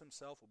humbles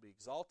himself will be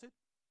exalted.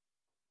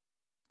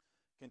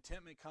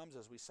 Contentment comes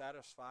as we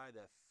satisfy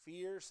the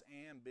fierce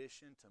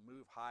ambition to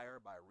move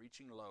higher by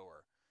reaching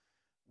lower.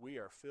 We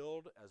are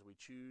filled as we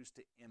choose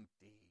to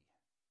empty.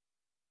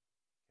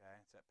 Okay,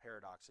 it's that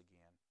paradox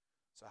again.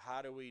 So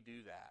how do we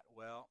do that?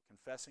 Well,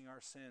 confessing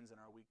our sins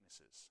and our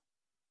weaknesses.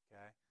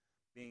 Okay,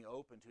 being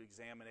open to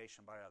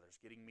examination by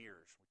others, getting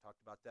mirrors. We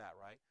talked about that,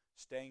 right?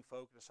 Staying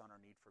focused on our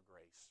need for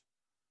grace.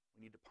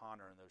 We need to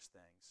ponder on those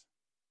things.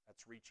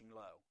 That's reaching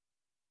low,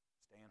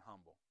 staying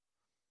humble.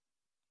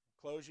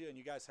 Close you, and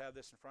you guys have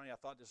this in front of you.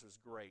 I thought this was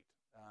great.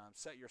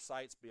 Set your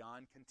sights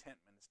beyond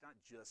contentment. It's not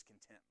just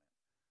contentment.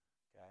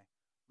 Okay,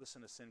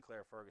 listen to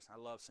Sinclair Ferguson. I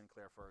love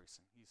Sinclair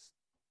Ferguson. He's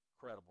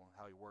incredible in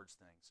how he words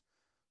things.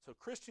 So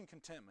Christian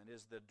contentment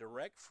is the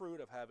direct fruit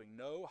of having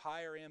no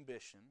higher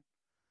ambition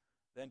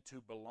than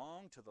to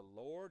belong to the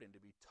Lord and to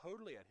be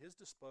totally at His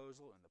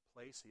disposal in the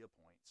place He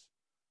appoints,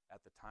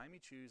 at the time He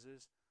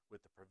chooses,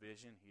 with the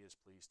provision He is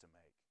pleased to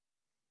make.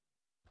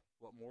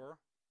 What more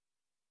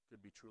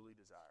could be truly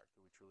desired?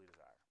 Could we truly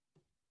desire?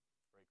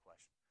 Great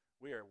question.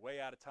 We are way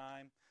out of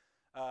time.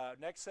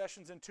 Next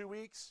session's in 2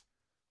 weeks.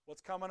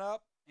 What's coming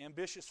up?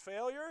 Ambitious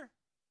failure.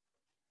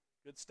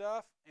 Good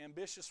stuff.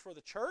 Ambitious for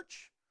the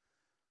church.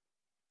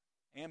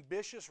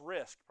 Ambitious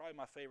risk. Probably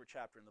my favorite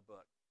chapter in the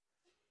book.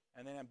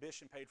 And then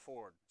ambition paid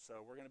forward.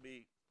 So we're going to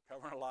be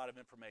covering a lot of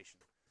information.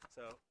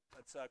 So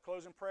let's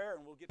close in prayer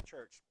and we'll get to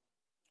church.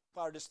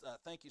 Father, just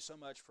thank you so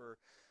much for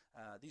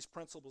these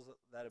principles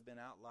that have been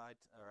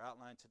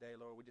outlined today,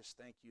 Lord. We just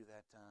thank you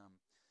that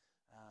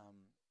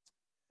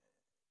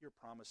your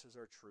promises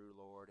are true,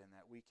 Lord, and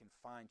that we can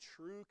find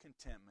true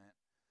contentment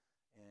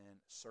in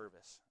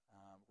service,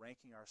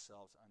 ranking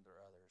ourselves under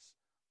others,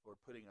 Lord,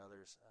 putting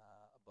others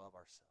above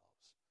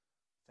ourselves.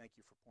 Thank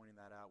you for pointing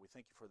that out. We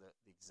thank you for the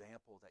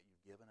example that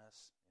you've given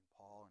us in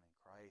Paul and in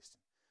Christ.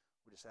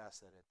 And we just ask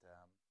that it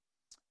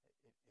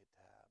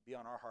be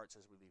on our hearts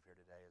as we leave here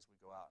today, as we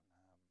go out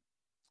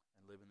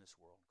and live in this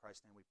world. In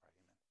Christ's name we pray,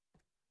 amen.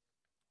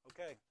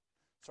 Okay,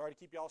 sorry to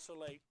keep you all so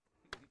late.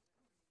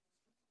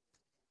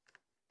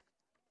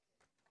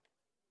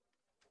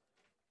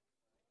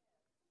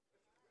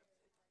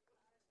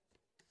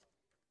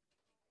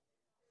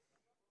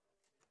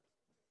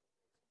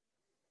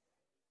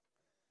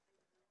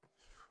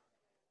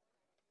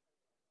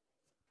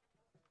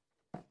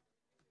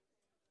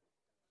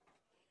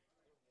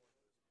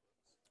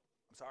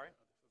 I'm sorry?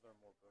 There are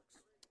more books.